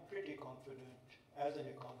I am pretty confident as an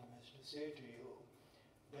economist to say to you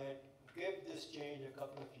that give this change a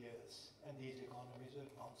couple of years and these economies will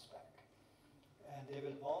bounce back. And they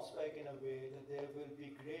will bounce back in a way that there will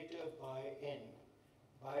be greater buy-in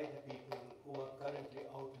by the people who are currently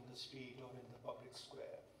out in the street or in the public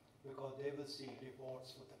square, because they will see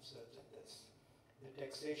rewards for themselves in this. The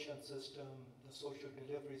taxation system, the social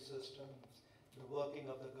delivery systems, the working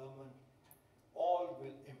of the government, all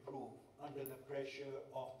will improve under the pressure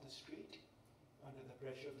of the street, under the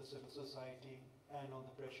pressure of the civil society, and on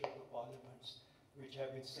the pressure of the parliaments which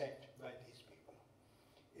have been set by these people.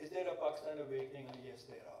 Is there a Pakistan awakening? Yes,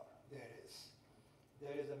 there are. There is.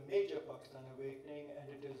 There is a major Pakistan awakening, and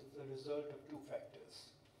it is the result of two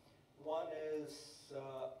factors. One is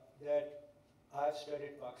that I've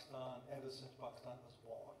studied Pakistan ever since Pakistan was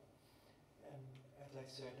born. And as I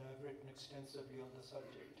said, I've written extensively on the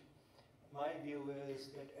subject. My view is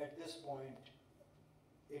that at this point,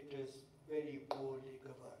 it is very poorly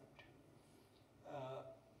governed.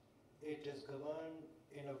 It is governed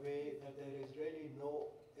in a way that there is really no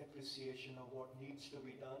appreciation of what needs to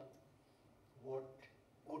be done, what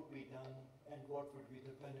could be done, and what would be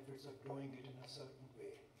the benefits of doing it in a certain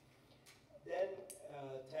way. Then,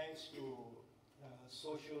 thanks to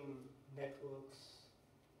social networks,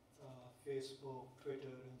 Facebook, Twitter,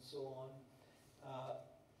 and so on,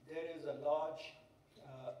 there is a large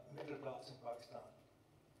middle class in Pakistan,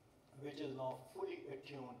 which is now fully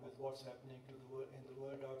attuned with what's happening to the world, in the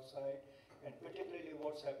world outside, and particularly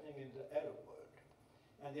what's happening in the Arab world.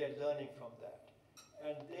 And they are learning from that.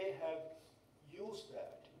 And they have used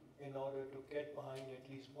that in order to get behind at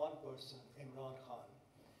least one person, Imran Khan,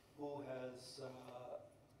 who has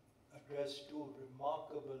addressed two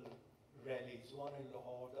remarkable rallies, one in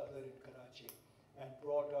Lahore, the other in Karachi, and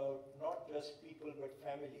brought out not just people but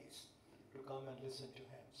families to come and listen to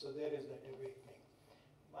him. So there is that awakening.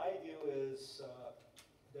 My view is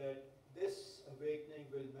that this awakening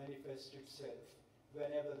will manifest itself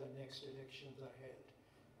whenever the next elections are held.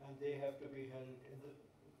 And they have to be held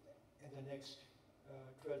in the next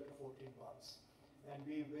 12 to 14 months. And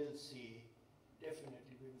we will see,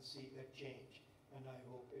 definitely we will see a change. And I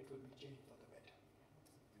hope it will be changed for the better.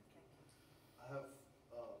 I have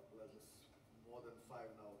more than 5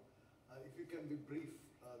 now. If you can be brief,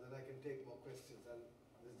 then I can take more questions.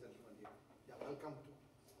 This gentleman here. Yeah, welcome to.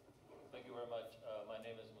 Thank you very much. My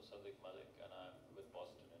name is Musaddiq Malik, and I'm with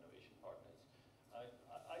Boston Innovation Partners.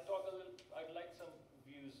 I'd like some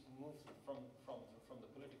views move from the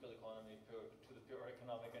political economy to the pure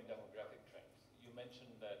economic and demographic trends. You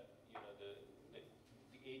mentioned that the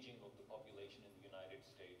aging of the population in the United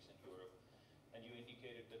States and Europe, and you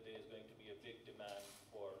indicated that there is going to be a big demand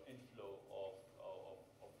for inflow of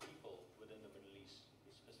people within the Middle East,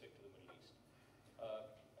 specific to the Middle East.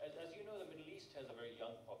 As you know, the Middle East has a very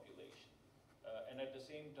young population, and at the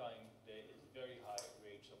same time, there is very high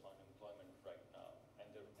rates of unemployment right now, and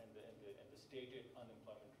the stated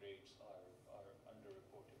unemployment rates are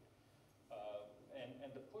underreported.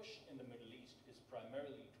 And the push in the Middle East is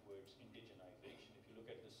primarily towards indigenization. If you look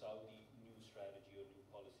at the Saudi new strategy or new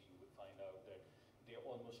policy, you would find out that they're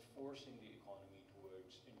almost forcing the economy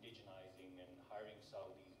towards indigenizing and hiring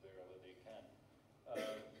Saudis wherever they can.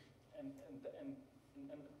 And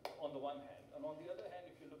on the one hand, and on the other hand,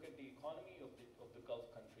 if you look at the economy of the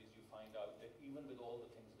Gulf countries, you find out that even with all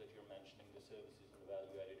the things that you're mentioning, the services and the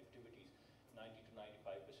value-added activities, 90 to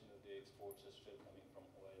 95% of the exports are still coming from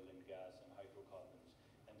oil and gas and hydrocarbons.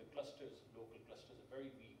 And the clusters, local clusters, are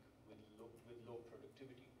very weak with low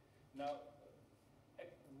productivity. Now,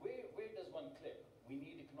 where does one click? We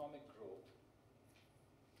need economic growth.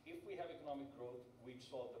 If we have economic growth, we'd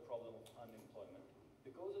solve the problem of unemployment.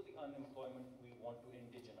 Because of the unemployment, we want to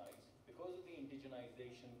indigenize. Because of the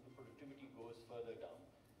indigenization, the productivity goes further down,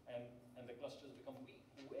 and the clusters become weak.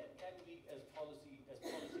 Where can we, as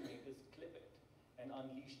policymakers, clip it and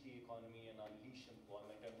unleash the economy and unleash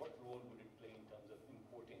employment? And what role would it play in terms of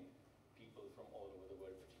importing people from all over the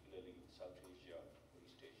world, particularly South Asia or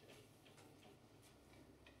East Asia?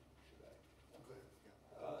 Should I? Go ahead.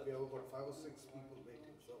 Yeah. We have about 5 or 6 people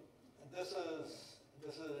waiting. So this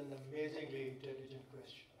is an amazingly intelligent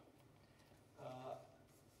question.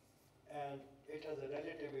 And it has a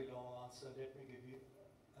relatively long answer. Let me give you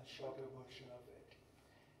a shorter version of it.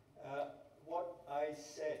 What I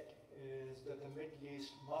said is that the Middle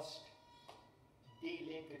East must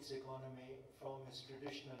de-link its economy from its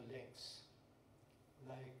traditional links,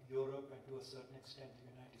 like Europe and to a certain extent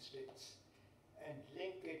the United States, and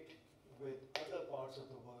link it with other parts of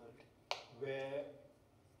the world where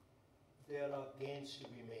there are gains to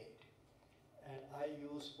be made. And I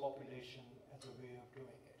use population as a way of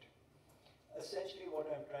doing it. Essentially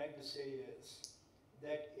what I'm trying to say is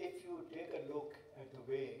that if you take a look at the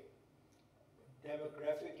way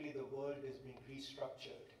demographically the world is being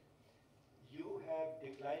restructured, you have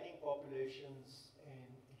declining populations in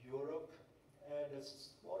Europe and a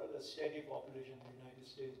more or less steady population in the United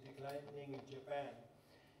States, declining in Japan,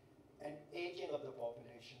 and aging of the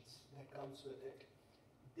populations that comes with it.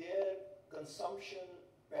 Their consumption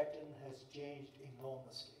pattern has changed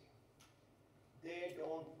enormously. They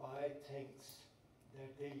don't buy things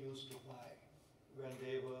that they used to buy when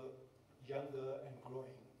they were younger and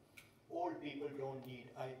growing. Old people don't need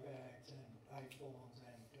iPads and iPhones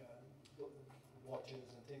and watches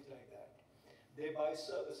and things like that. They buy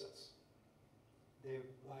services. They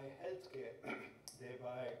buy healthcare. They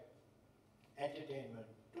buy entertainment,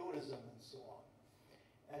 tourism, and so on.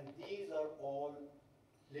 And these are all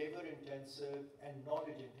labor-intensive and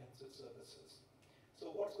knowledge-intensive services. So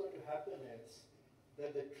what's going to happen is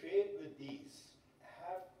that the trade with these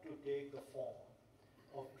have to take the form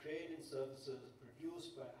of trade and services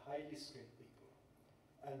produced by highly skilled people.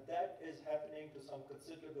 And that is happening to some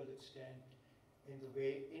considerable extent in the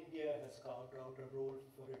way India has carved out a role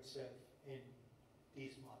for itself in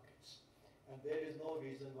these markets. And there is no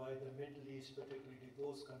reason why the Middle East, particularly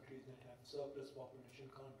those countries that have surplus population,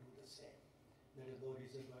 can't do the same. There is no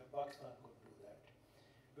reason why Pakistan could do that.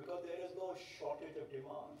 Because there is no shortage of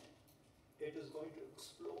demand. It is going to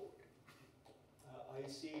explode. I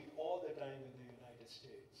see it all the time in the United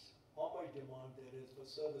States. How much demand there is for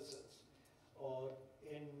services or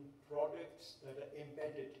in products that are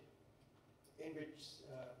embedded, in which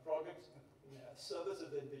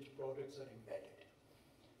services in which products are embedded.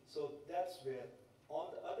 So that's where, on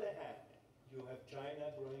the other hand, you have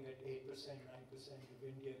China growing at 8%, 9%, you have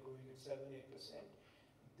India growing at 7, 8%.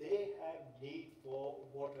 They have need for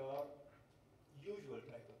what are usual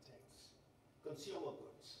type of things. Consumer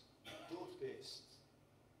goods, toothpaste,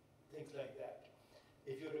 things like that.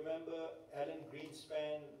 If you remember, Alan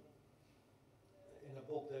Greenspan, in a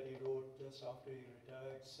book that he wrote just after he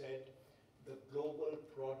retired, said the global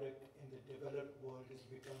product in the developed world is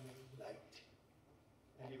becoming light.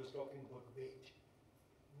 And he was talking about weight.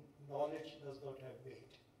 Knowledge does not have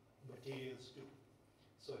weight, materials do.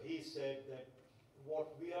 So he said that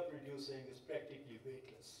what we are producing is practically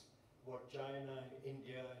weightless. What China and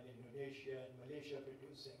India and Indonesia and Malaysia are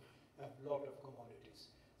producing have a lot of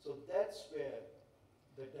commodities. So that's where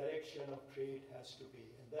the direction of trade has to be,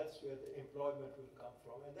 and that's where the employment will come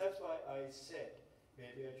from. And that's why I said,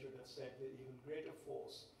 maybe I should have said with even greater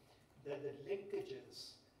force, that the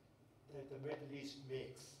linkages that the Middle East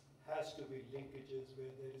makes has to be linkages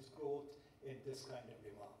where there is growth in this kind of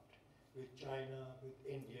demand. With China, with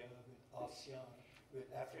India, with ASEAN,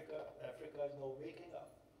 with Africa. Africa is now waking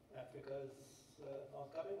up. Africa is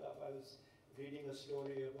now coming up. I was reading a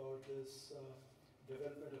story about this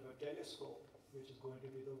development of a telescope, which is going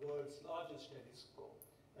to be the world's largest telescope,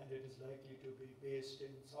 and it is likely to be based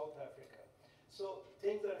in South Africa. So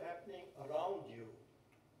things are happening around you,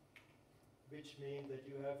 which mean that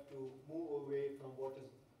you have to move away from what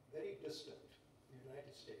is very distant, the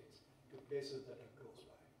United States, to places that are close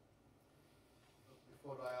by.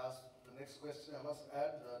 Before I ask the next question, I must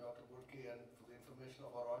add, Dr. Burki, and for the information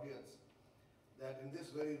of our audience, that in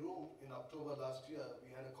this very room in October last year,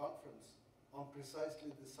 we had a conference on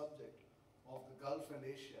precisely the subject of the Gulf and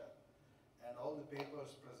Asia, and all the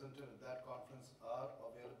papers presented at that conference are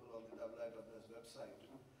available on the IISS website.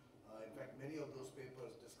 In fact, many of those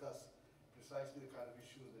papers discuss precisely the kind of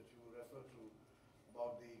issues that you refer to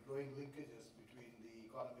about the growing linkages between the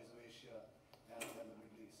economies of Asia and the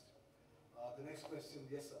Middle East. The next question,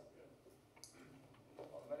 yes, sir.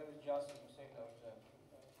 My name is Jassim Hussein,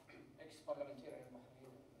 ex-parliamentarian in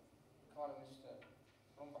Bahrain, economist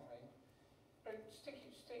from Bahrain.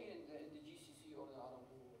 Stay in the GCC or the Arab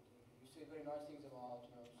world. You say very nice things about,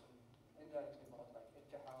 indirectly about like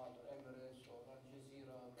Ittihad or Emirates or Al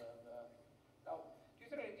Jazeera. Now, do you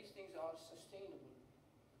think that these things are sustainable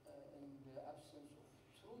in the absence of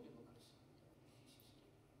true democracy in GCC?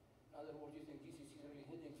 In other words, do you think GCC is really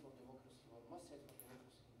heading for democracy or must head for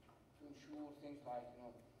democracy to ensure things like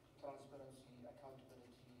transparency, accountability,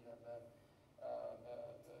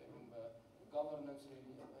 governance,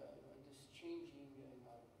 really, this changing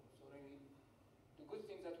environment. So really, the good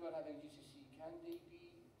things that we're having GCC, can they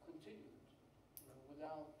be continued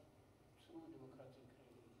without true democratic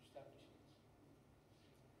establishments?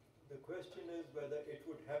 The question is whether it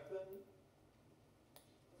would happen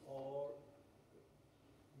or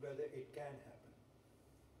whether it can happen.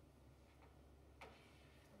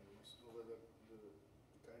 I must know whether the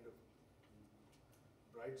kind of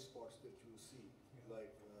bright spots that you see,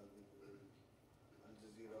 like the Al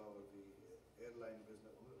Jazeera or the airline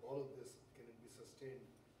business, all of this, can it be sustained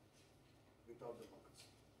without democracy?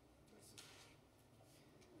 That's it.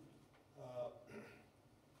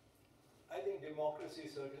 I think democracy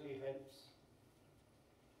certainly helps.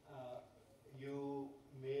 You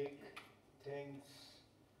make things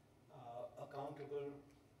accountable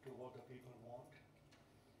to what the people want.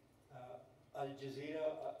 Al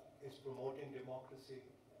Jazeera is promoting democracy.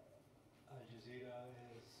 Al Jazeera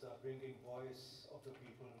is bringing voice of the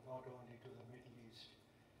people not only to the Middle East,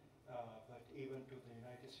 but even to the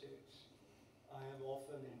United States. I am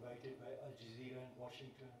often invited by Al Jazeera in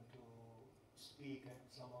Washington to speak at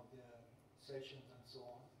some of their sessions and so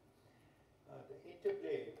on. The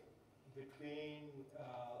interplay between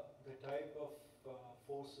the type of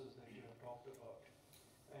forces that you have talked about.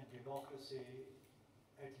 And democracy,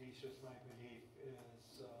 at least is my belief,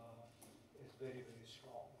 is very, very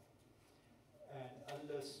strong. And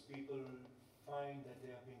unless people find that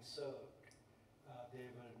they are being served,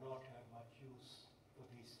 they will not have much use for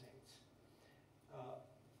these things.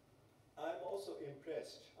 I'm also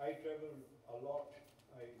impressed. I travel a lot.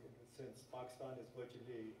 Since Pakistan is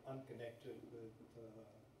virtually unconnected with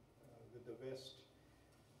the West,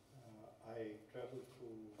 I travel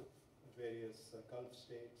through various Gulf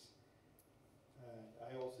states, and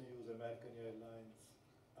I also use American Airlines.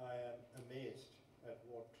 I am amazed at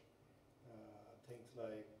what things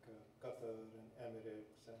like Qatar and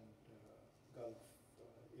Emirates and Gulf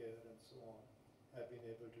Air and so on have been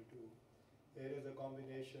able to do. There is a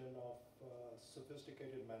combination of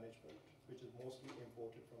sophisticated management, which is mostly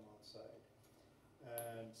imported from outside,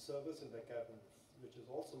 and service in the cabins, which is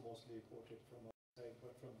also mostly imported from outside,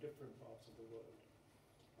 but from different parts of the world.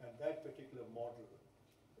 And that particular model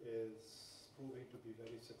is proving to be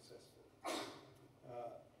very successful.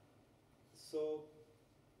 So,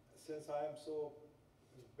 since I am so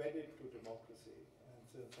wedded to democracy, and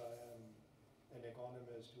since I am an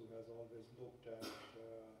economist who has always looked at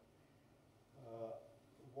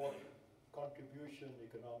what contribution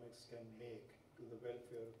economics can make to the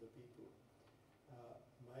welfare of the people,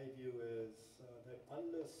 my view is that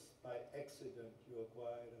unless by accident you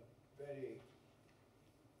acquire a very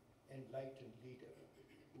enlightened leader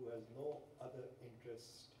who has no other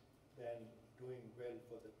interest than doing well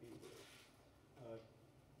for the people,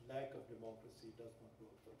 lack of democracy does not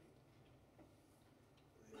work for people.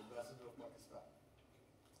 The Ambassador of Pakistan.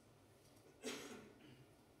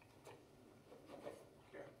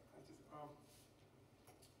 Okay,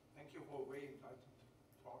 thank you for a very enlightened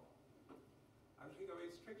talk. I'll take a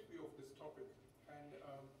very strict view of this topic, and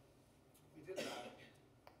within that,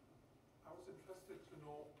 I was interested to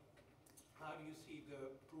know how do you see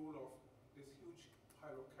the role of this huge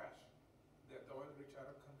pile of cash that the oil-rich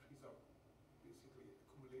Arab countries are basically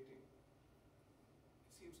accumulating. It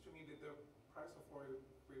seems to me that the price of oil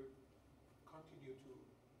will continue to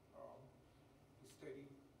be steady,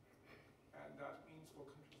 and that means for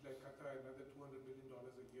countries like Qatar another $200 billion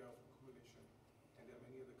a year of accumulation, and there are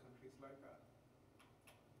many other countries like that.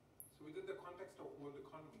 So within the context of world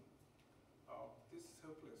economy, this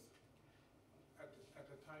surplus at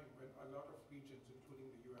a time when a lot of regions,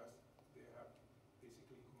 including the US, they have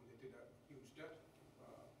basically accumulated a huge debt,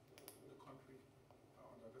 the country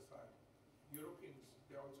on the other side. Europeans,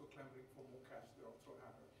 they're also clamoring for more cash. They also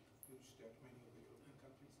have a huge debt, many of the European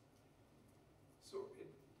countries. So,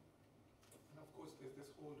 and of course, there's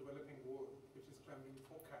this whole developing world, which is clamoring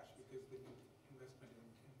for cash because they need investment in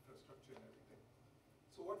infrastructure and everything.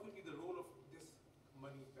 So what will be the role of this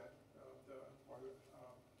money that the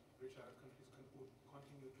oil-rich Arab countries can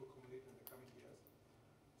continue to accumulate in the coming years?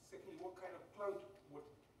 Secondly, what kind of clout would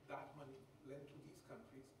that money lend to these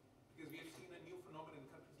countries? Because we have seen a new phenomenon in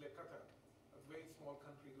countries like Qatar, a very small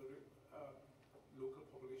country, the local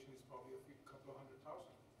population is probably a couple of 100,000.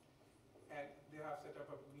 And they have set up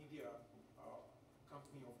a media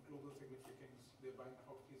company of global significance. They're buying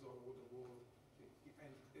properties all over the world.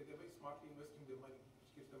 And they're very smartly investing their money,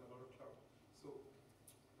 which gives them a lot of clout. So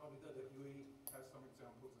probably the UAE has some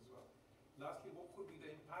examples as well. Lastly, what could be the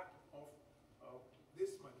impact of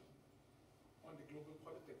this money on the global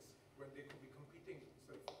politics when they could be competing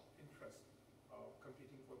self-interest,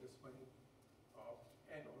 competing for this money,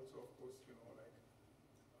 and also, of course, like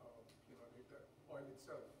the oil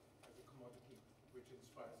itself as a commodity, which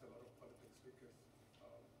inspires a lot of politics because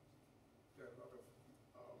there are a lot of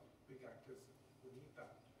big actors who need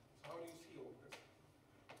that. So how do you see all this?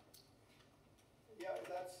 Yeah,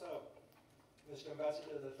 that's, Mr.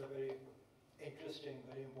 Ambassador, that's a very interesting,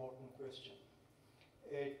 very important question.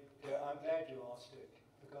 I'm glad you asked it,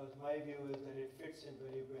 because my view is that it fits in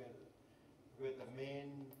very well with the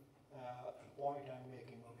main point I'm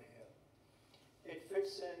making over here. It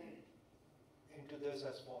fits into this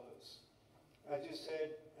as follows. As you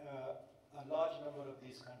said, a large number of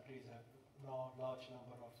these countries have now a large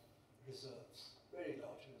number of reserves, very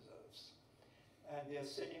large reserves. And they are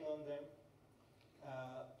sitting on them.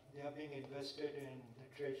 They are being invested in the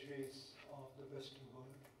treasuries of the Western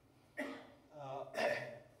world.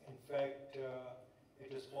 In fact,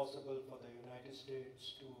 it is possible for the United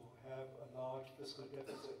States to have a large fiscal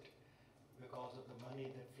deficit because of the money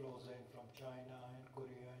that flows in from China and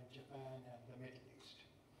Korea and Japan and the Middle East.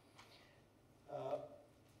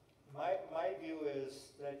 My view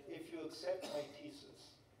is that if you accept my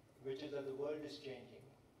thesis, which is that the world is changing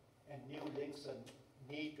and new links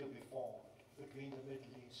need to be formed between the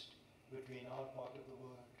Middle East, between our part of the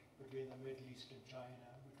world, between the Middle East and China,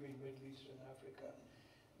 between Middle East and Africa,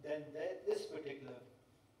 then this particular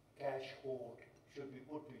cash hoard should be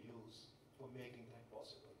put to use for making that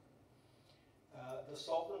possible. The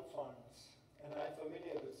sovereign funds, and I'm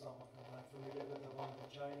familiar with some of them, I'm familiar with the one that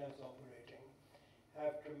China is operating,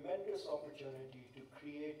 have tremendous opportunity to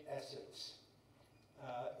create assets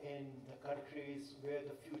in the countries where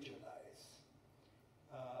the future lies.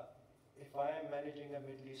 If I am managing a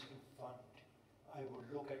Middle Eastern fund, I would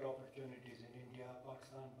look at opportunities in India,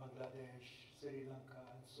 Pakistan, Bangladesh, Sri Lanka,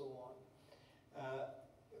 and so on,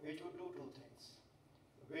 which would do two things.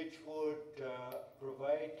 Which would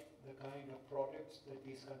provide the kind of products that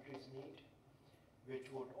these countries need, which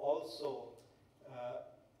would also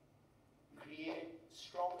create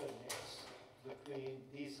stronger links between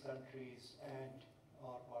these countries and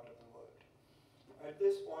our part of the world. At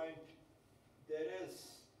this point, there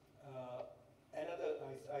is another,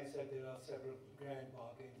 I said there are several grand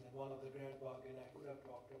bargains, and one of the grand bargains I could have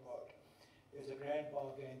talked about is a grand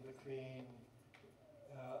bargain between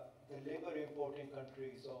the labor importing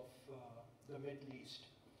countries of the Middle East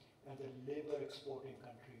and the labor exporting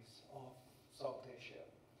countries of South Asia.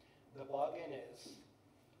 The bargain is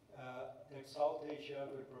that South Asia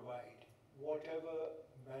will provide whatever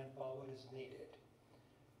manpower is needed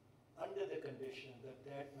under the condition that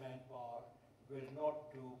that manpower will not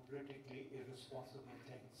do politically irresponsible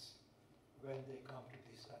things when they come to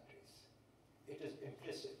these countries. It is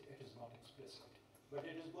implicit, it is not explicit, but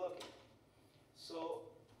it is working. So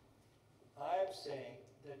I am saying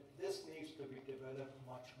that this needs to be developed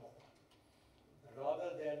much more.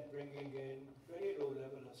 Rather than bringing in very low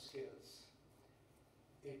level of skills,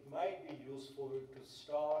 it might be useful to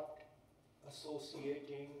start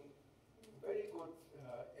associating very good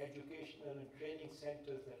educational and training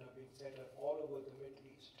centers that are being set up all over the Middle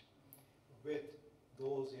East with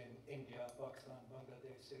those in India, Pakistan,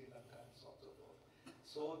 Bangladesh, Sri Lanka, and so forth,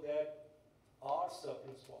 so that our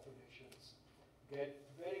surplus populations get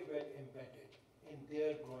very well embedded in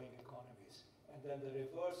their growing economies. And then the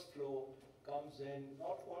reverse flow comes in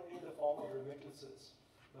not only in the form of remittances,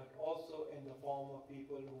 but also in the form of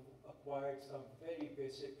people who acquired some very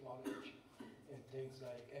basic knowledge in things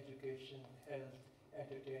like education, health,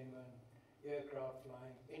 entertainment, aircraft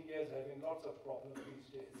flying. India is having lots of problems these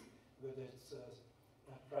days with its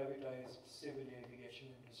privatized civil aviation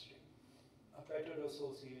industry. A better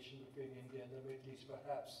association between India and the Middle East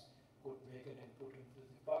perhaps could make an input into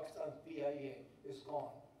this. Pakistan's PIA is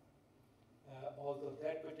gone. Although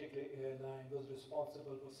that particular airline was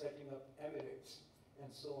responsible for setting up Emirates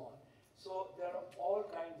and so on. So there are all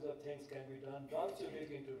kinds of things can be done once you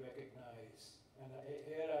begin to recognize, and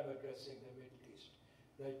here I'm addressing the Middle East,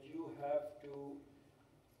 that you have to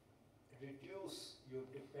reduce your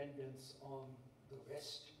dependence on the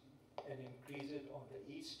West and increase it on the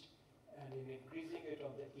East, and in increasing it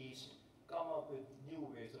on the East, come up with new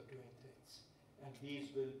ways of doing things. And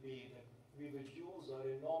these will be that we will use our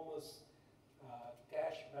enormous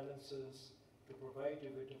cash balances to provide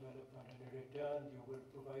you with development, and in return you will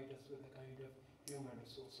provide us with the kind of human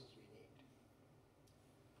resources we need.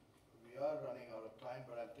 We are running out of time,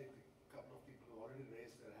 but I'll take a couple of people who already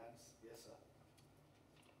raised their hands. Yes, sir.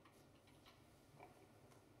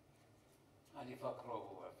 Ali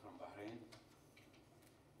Fakro from Bahrain.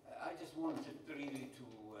 I just wanted really to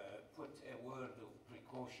put a word of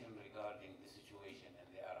precaution regarding the situation in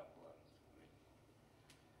the Arab world.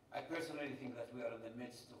 I personally think that we are in the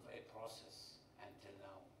midst of a process until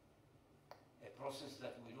now. A process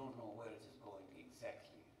that we don't know where it is going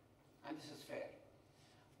exactly. And this is fair.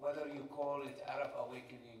 Whether you call it Arab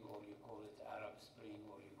awakening, or you call it Arab Spring,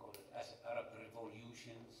 or you call it Arab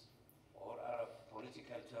revolutions, or Arab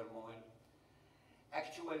political turmoil,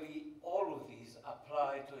 actually all of these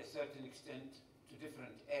apply to a certain extent to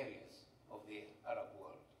different areas of the Arab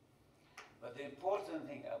world. But the important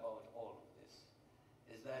thing about all of this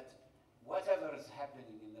is that whatever is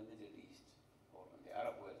happening in the Middle East, or in the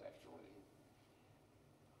Arab world actually,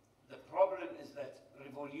 the problem is that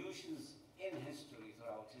revolutions in history,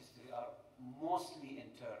 throughout history, are mostly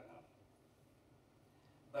internal.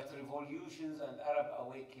 But revolutions and Arab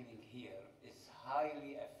awakening here is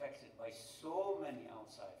highly affected by so many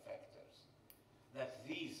outside factors that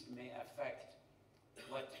these may affect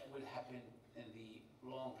what will happen in the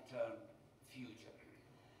long-term future.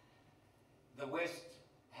 The West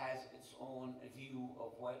has its own view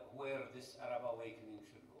of where this Arab awakening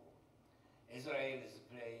should go. Israel is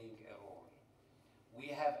playing a role. We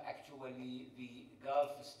have actually, the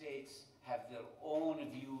Gulf states have their own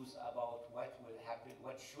views about what will happen,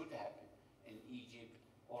 what should happen in Egypt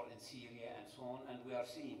or in Syria and so on, and we are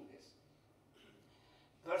seeing this.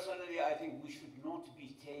 Personally, I think we should not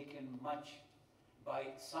be taken much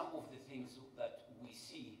by some of the things that we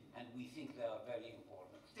see and we think they are very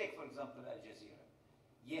important. Take, for example, Al Jazeera.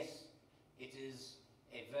 Yes, it is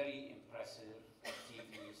a very impressive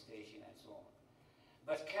TV station and so on.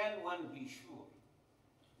 But can one be sure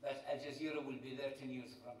that Al Jazeera will be there 10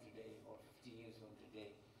 years from today or 15 years from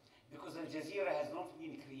today? Because Al Jazeera has not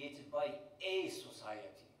been created by a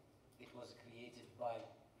society. It was created by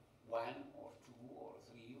one or two or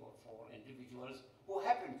three or four individuals who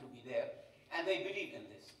happen to be there and they believe in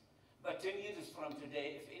this. But 10 years from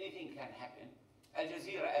today, if anything can happen, Al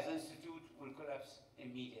Jazeera as an institute will collapse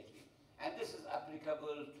immediately. And this is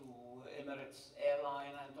applicable to Emirates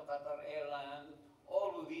Airline and to Qatar Airline and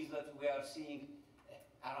all of these that we are seeing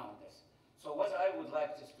around us. So what I would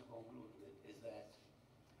like just to conclude with is that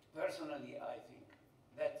personally I think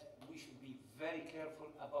that we should be very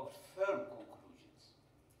careful about firm conclusions.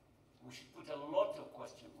 We should put a lot of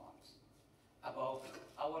question marks about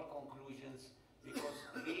our conclusions because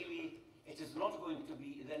really it is not going to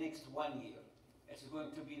be the next 1 year. It's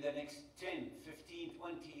going to be the next 10, 15,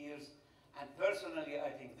 20 years. And personally,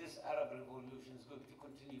 I think this Arab revolution is going to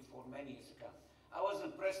continue for many years to come. I was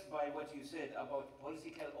impressed by what you said about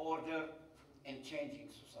political order and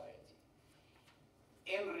changing society.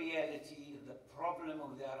 In reality, the problem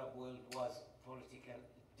of the Arab world was political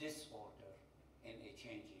disorder in a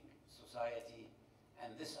changing society.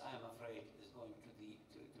 And this, I'm afraid, is going to be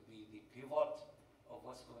the pivot of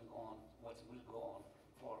what's going on, what will go on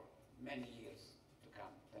for many years to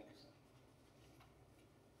come. Thank you, sir.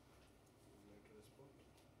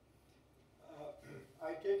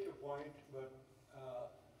 I take your point, but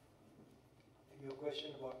your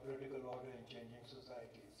question about political order in changing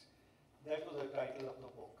societies, that was the title of the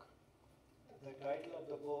book. The title of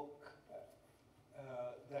the book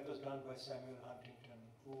that was done by Samuel Huntington,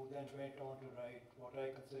 who then went on to write what I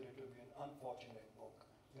consider to be an unfortunate book,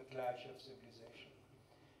 The Clash of Civilization.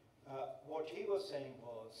 What he was saying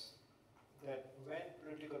was that when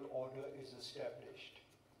political order is established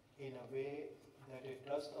in a way that it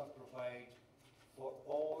does not provide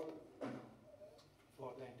for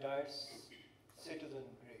the entire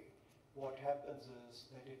citizenry, what happens is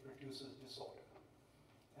that it produces disorder.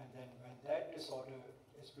 And then when that disorder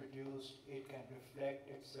is produced, it can reflect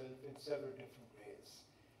itself in several different ways.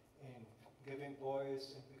 In giving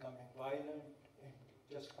voice, in becoming violent, in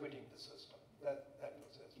just quitting the system. That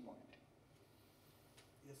was his point.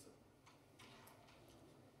 Yes, sir.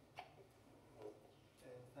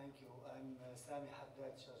 Thank you. I'm Sami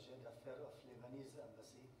Haddad, Chargé d'Affaires of Lebanese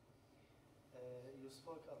Embassy. You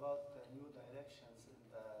spoke about new directions in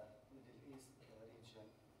the Middle East region,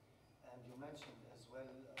 and you mentioned as well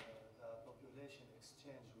the population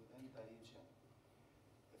exchange within the region.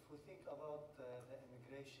 If we think about the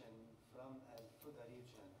immigration from and to the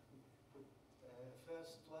region,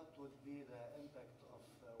 first, what would be the impact of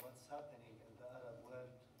what's happening in the Arab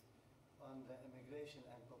world on the immigration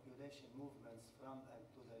and population movements from and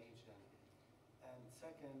to the region? And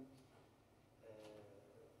second,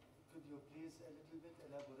 could you please a little bit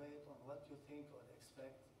elaborate on what you think or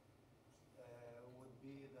expect would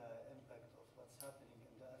be the impact of what's happening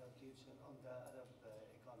in the Arab region on the Arab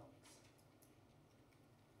economics?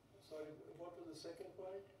 Sorry, what was the second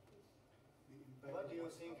point? What do you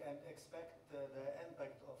think and expect the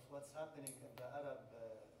impact of what's happening in the Arab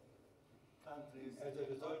countries As a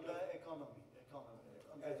result on the of- economy?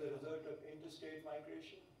 As a result of interstate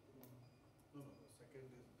migration? No. Second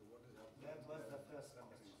is what is happening. That was in the first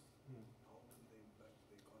countries. Hmm. How will they impact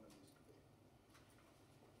the economies today?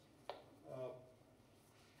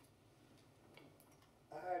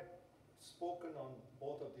 I had spoken on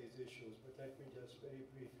both of these issues, but let me just very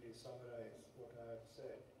briefly summarize what I had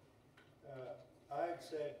said. I had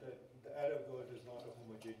said that the Arab world is not a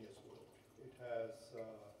homogeneous world. It has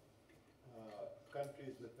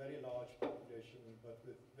countries with very large population but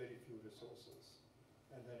with very few resources.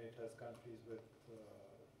 And then it has countries with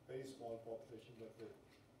very small population but with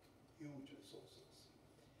huge resources.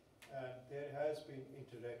 And there has been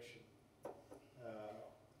interaction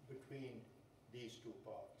between these two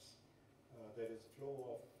parts. There is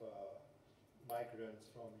flow of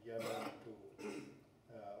migrants from Yemen to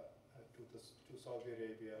Saudi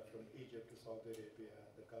Arabia, from Egypt to Saudi Arabia,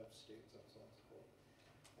 the Gulf states, and so on and so forth.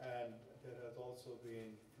 And there has also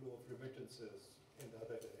been flow of remittances in the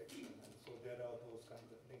other direction, and so there are those kinds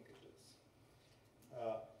of linkages.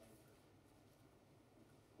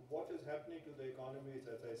 What is happening to the economies,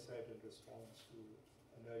 as I said in response to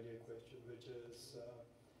an earlier question, which is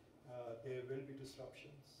there will be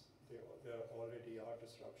disruptions. There already are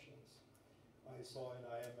disruptions. I saw an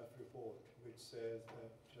IMF report which says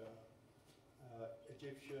that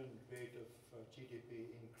Egyptian rate of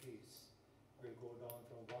GDP increase will go down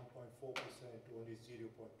from 1.4% to only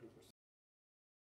 0.2%.